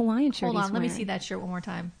a little Hawaiian shirt. Hold on, let me see that shirt one more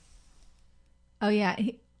time. Oh yeah,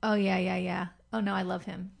 yeah. Oh no, I love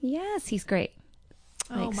him. Yes, he's great.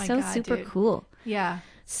 Oh my so God, super dude. cool. Yeah.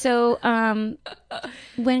 So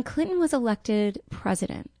when Clinton was elected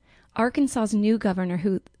president, Arkansas's new governor,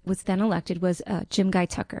 who was then elected, was Jim Guy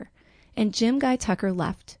Tucker, and Jim Guy Tucker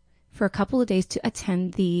left for a couple of days to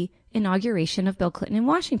attend the inauguration of Bill Clinton in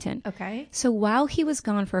Washington. Okay. So while he was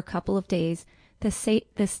gone for a couple of days, the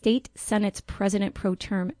state Senate's president pro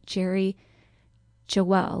term, Jerry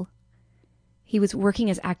Joel, he was working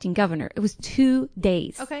as acting governor. It was 2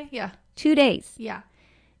 days. Okay, yeah. 2 days. Yeah.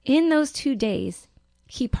 In those 2 days,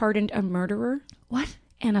 he pardoned a murderer. What?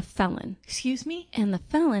 And a felon. Excuse me? And the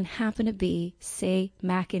felon happened to be, say,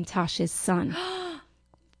 McIntosh's son.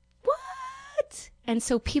 What? And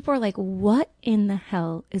so people are like, what in the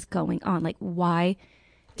hell is going on? Like, why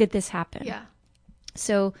did this happen? Yeah.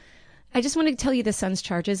 So I just wanted to tell you the son's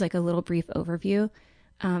charges, like a little brief overview.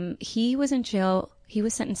 He was in jail. He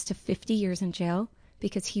was sentenced to 50 years in jail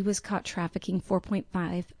because he was caught trafficking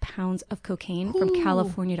 4.5 pounds of cocaine from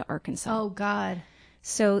California to Arkansas. Oh, God.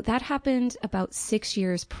 So that happened about 6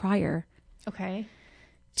 years prior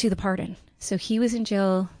to the pardon. So he was in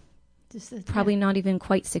jail probably not even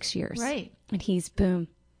quite 6 years. Right. And he's, boom,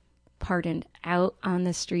 pardoned, out on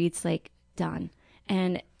the streets, like, done.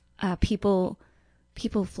 And people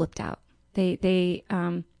flipped out.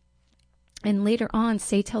 And later on,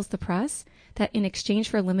 Say tells the press that in exchange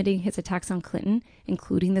for limiting his attacks on Clinton,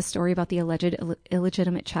 including the story about the alleged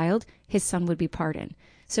illegitimate child, his son would be pardoned.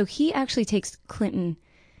 So he actually takes Clinton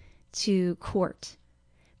to court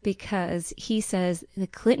because he says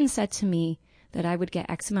that Clinton said to me that I would get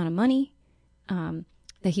X amount of money,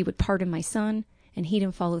 that he would pardon my son, and he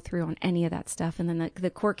didn't follow through on any of that stuff. And then the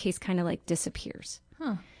court case kind of like disappears.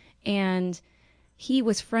 Huh. And he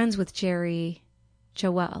was friends with Jerry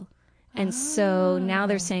Joel. And so now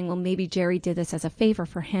they're saying, well, maybe Jerry did this as a favor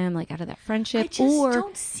for him, like out of that friendship. I just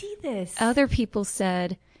don't see this. Other people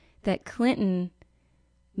said that Clinton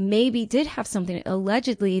maybe did have something,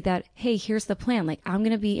 allegedly, that, hey, here's the plan. Like, I'm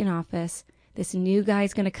going to be in office. This new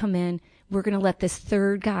guy's going to come in. We're going to let this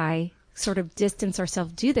third guy sort of distance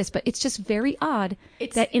ourselves do this. But it's just very odd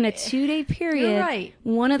that in a 2-day period,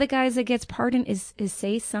 one of the guys that gets pardoned is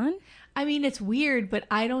Say's son. I mean, it's weird, but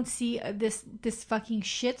I don't see this fucking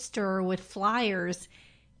shit stir with flyers.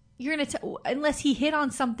 You're going to, unless he hit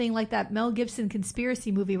on something like that Mel Gibson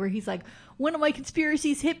conspiracy movie where he's like, one of my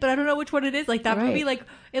conspiracies hit, but I don't know which one it is. Like that movie, like,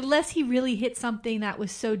 unless he really hit something that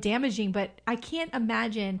was so damaging. But I can't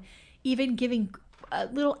imagine even giving a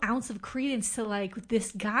little ounce of credence to like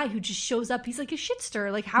this guy who just shows up. He's like a shit stir.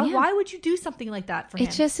 Like why would you do something like that for him?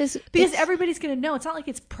 It just is, because everybody's going to know. It's not like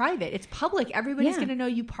it's private. It's public. Everybody's going to know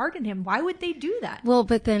you pardoned him. Why would they do that? Well,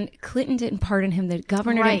 but then Clinton didn't pardon him. The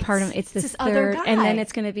governor didn't pardon him. It's this other guy. And then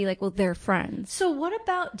it's going to be like, well, they're friends. So what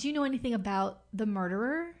about, do you know anything about the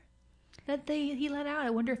murderer that he let out?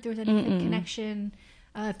 I wonder if there was any connection,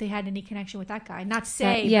 if they had any connection with that guy. Not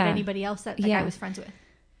Say, but anybody else that guy was friends with.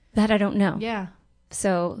 That I don't know. Yeah.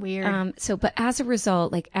 So weird. But as a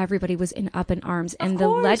result, like everybody was up in arms, and the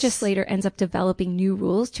legislator ends up developing new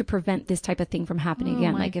rules to prevent this type of thing from happening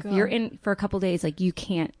again. Like if you're in for a couple of days, like you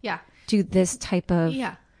can't do this type of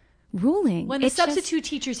ruling. When the substitute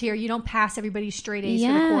teacher's here, you don't pass everybody straight A's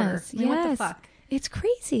for the quarter. I mean, what the fuck? It's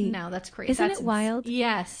crazy. No, that's crazy. Isn't it wild?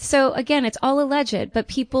 Yes. So again, it's all alleged, but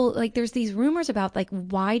people, like, there's these rumors about, like,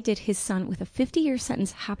 why did his son with a 50-year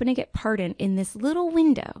sentence happen to get pardoned in this little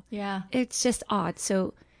window? Yeah. It's just odd.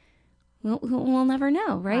 So we'll never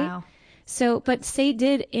know, right? Wow. So, but Say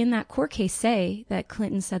did in that court case say that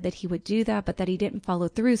Clinton said that he would do that, but that he didn't follow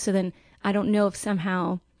through. So then I don't know if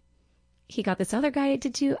somehow he got this other guy to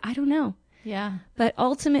do. I don't know. Yeah. But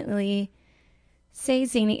ultimately,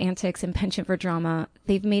 Say's zany antics and penchant for drama,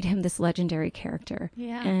 they've made him this legendary character.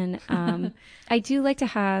 Yeah. And I do like to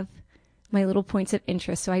have my little points of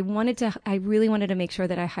interest. So I really wanted to make sure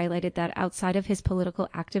that I highlighted that outside of his political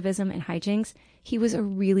activism and hijinks, he was a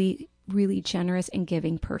really, really generous and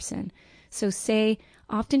giving person. So Say,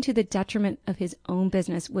 often to the detriment of his own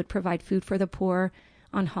business, would provide food for the poor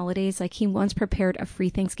on holidays. Like he once prepared a free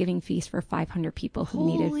Thanksgiving feast for 500 people who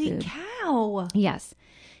needed food. Holy cow. Yes.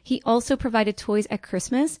 He also provided toys at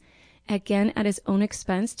Christmas, again at his own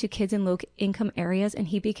expense, to kids in low-income areas, and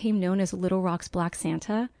he became known as Little Rock's Black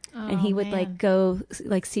Santa. And he would like go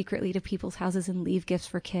like secretly to people's houses and leave gifts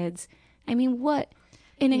for kids. I mean, what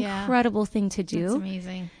an incredible thing to do. That's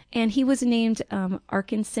amazing. And he was named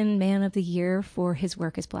Arkansas Man of the Year for his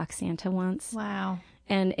work as Black Santa once. Wow.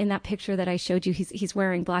 And in that picture that I showed you, he's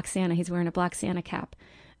wearing Black Santa. He's wearing a Black Santa cap.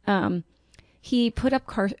 He put up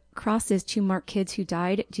crosses to mark kids who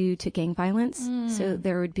died due to gang violence. So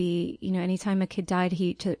there would be, anytime a kid died,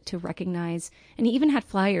 to recognize, and he even had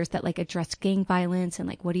flyers that like addressed gang violence and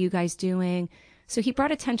like, what are you guys doing? So he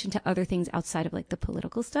brought attention to other things outside of like the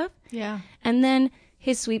political stuff. Yeah. And then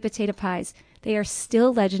his sweet potato pies, they are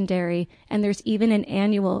still legendary. And there's even an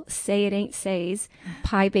annual Say It Ain't Say's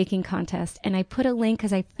pie baking contest. And I put a link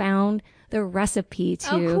because I found the recipe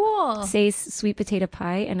to Say's sweet potato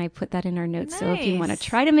pie, and I put that in our notes. Nice. So if you want to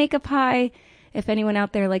try to make a pie, if anyone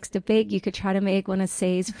out there likes to bake, you could try to make one of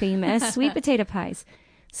Say's famous sweet potato pies.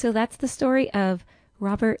 So that's the story of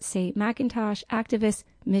Robert Say McIntosh, activist,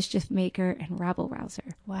 mischief maker, and rabble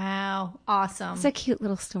rouser. Wow. Awesome. It's a cute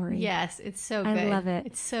little story. Yes, it's so good. I love it.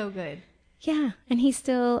 It's so good. Yeah, and he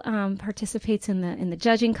still participates in the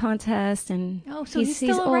judging contest, and so he's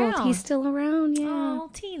still around. Old. He's still around. Yeah. Oh,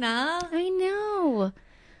 Tina, I know.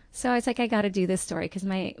 So I was like, I got to do this story because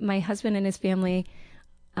my husband and his family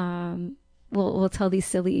will tell these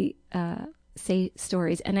silly Say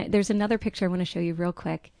stories. And there's another picture I want to show you real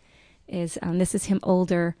quick. This is him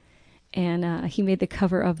older. And he made the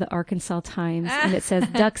cover of the Arkansas Times, and it says,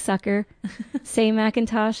 Duck Sucker, Say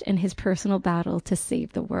McIntosh, and his personal battle to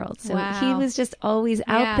save the world. So he was just always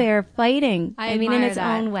out there fighting. I mean, in his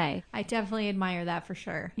own way. I definitely admire that for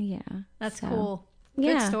sure. Yeah. That's cool.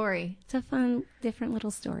 Good story. It's a fun, different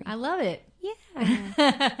little story. I love it.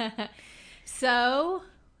 Yeah. So,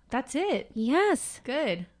 that's it. Yes.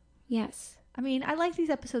 Good. Yes. I mean, I like these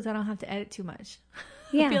episodes. I don't have to edit too much.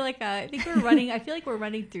 Yeah. I feel like we're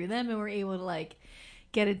running through them, and we're able to like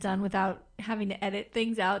get it done without having to edit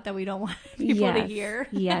things out that we don't want people to hear.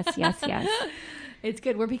 Yes. It's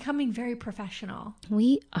good. We're becoming very professional.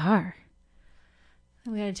 We are.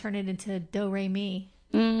 We got to turn it into Do Re Mi.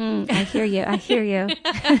 I hear you.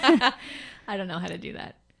 I don't know how to do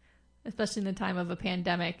that, especially in the time of a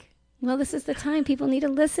pandemic. Well, this is the time people need to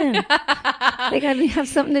listen. They got to have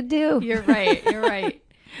something to do. You're right.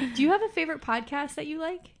 Do you have a favorite podcast that you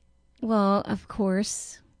like? Well, of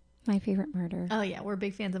course, My Favorite Murder. Oh, yeah. We're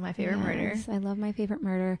big fans of My Favorite Murder. I love My Favorite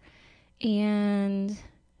Murder. And,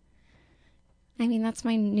 I mean, that's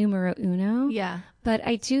my numero uno. Yeah. But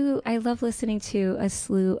I love listening to a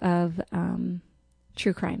slew of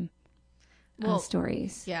true crime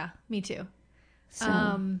stories. Yeah, me too.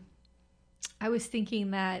 So. I was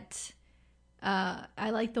thinking that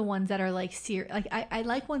I like the ones that are like I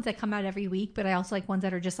like ones that come out every week, but I also like ones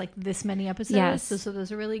that are just like this many episodes. Yes. So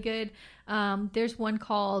those are really good. There's one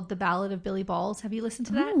called The Ballad of Billy Balls. Have you listened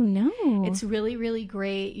to that? Oh, no. It's really, really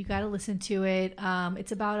great. You got to listen to it.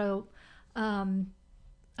 It's about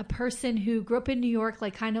a person who grew up in New York,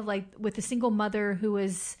 like kind of like with a single mother who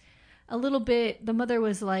was the mother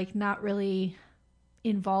was like not really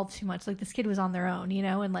involved too much. Like this kid was on their own,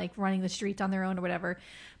 and like running the streets on their own or whatever.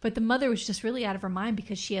 But the mother was just really out of her mind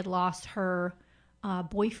because she had lost her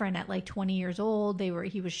boyfriend at like 20 years old.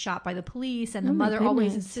 He was shot by the police, and the mother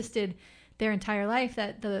always insisted their entire life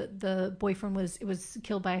that the boyfriend was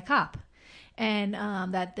killed by a cop, and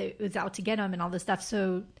that it was out to get him and all this stuff.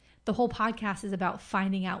 So the whole podcast is about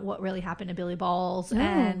finding out what really happened to Billy Balls,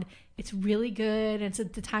 and it's really good. And it's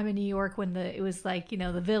at the time in New York when it was like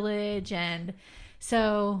the Village, and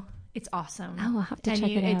so it's awesome. Oh, I'll have to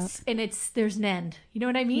check it out. And there's an end. You know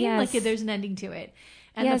what I mean? Yes. Like there's an ending to it.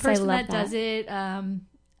 And yes, the person that does it,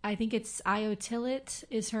 I think it's Io Tillett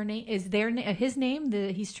is his name.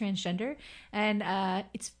 He's transgender, and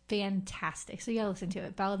it's fantastic. So you gotta listen to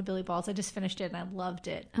it. Ballad of Billy Balls. I just finished it and I loved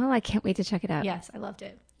it. Oh, I can't wait to check it out. Yes, I loved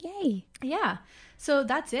it. Yay. Yeah. So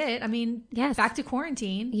that's it. I mean, yes. Back to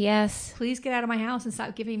quarantine. Yes. Please get out of my house and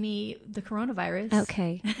stop giving me the coronavirus.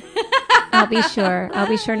 Okay. I'll be sure. I'll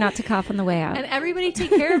be sure not to cough on the way out. And everybody take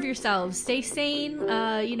care of yourselves. Stay sane.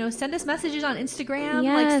 Send us messages on Instagram.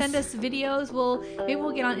 Yes. Like, send us videos. Maybe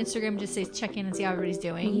we'll get on Instagram and just say check in and see how everybody's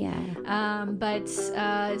doing. Yeah. But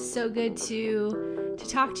it's so good to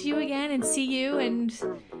talk to you again and see you, and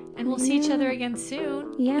we'll see each other again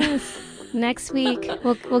soon. Yes. Next week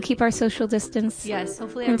we'll keep our social distance. Yes.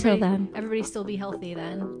 Hopefully everybody still be healthy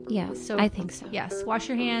then. Yes. So I think so. Yes. Wash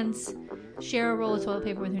your hands. Share a roll of toilet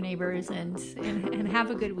paper with your neighbors, and have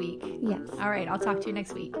a good week. Yes. All right. I'll talk to you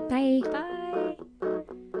next week. Bye. Bye.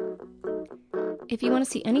 If you want to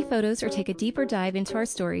see any photos or take a deeper dive into our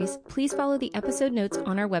stories, please follow the episode notes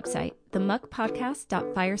on our website,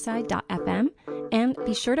 themuckpodcast.fireside.fm, and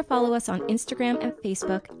be sure to follow us on Instagram and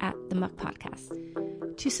Facebook at The Muck Podcast.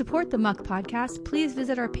 To support the Muck Podcast, please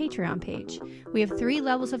visit our Patreon page. We have 3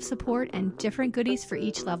 levels of support and different goodies for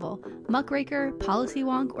each level: Muckraker, Policy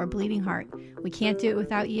Wonk, or Bleeding Heart. We can't do it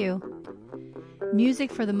without you.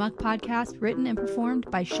 Music for the Muck Podcast written and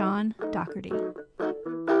performed by Sean Doherty.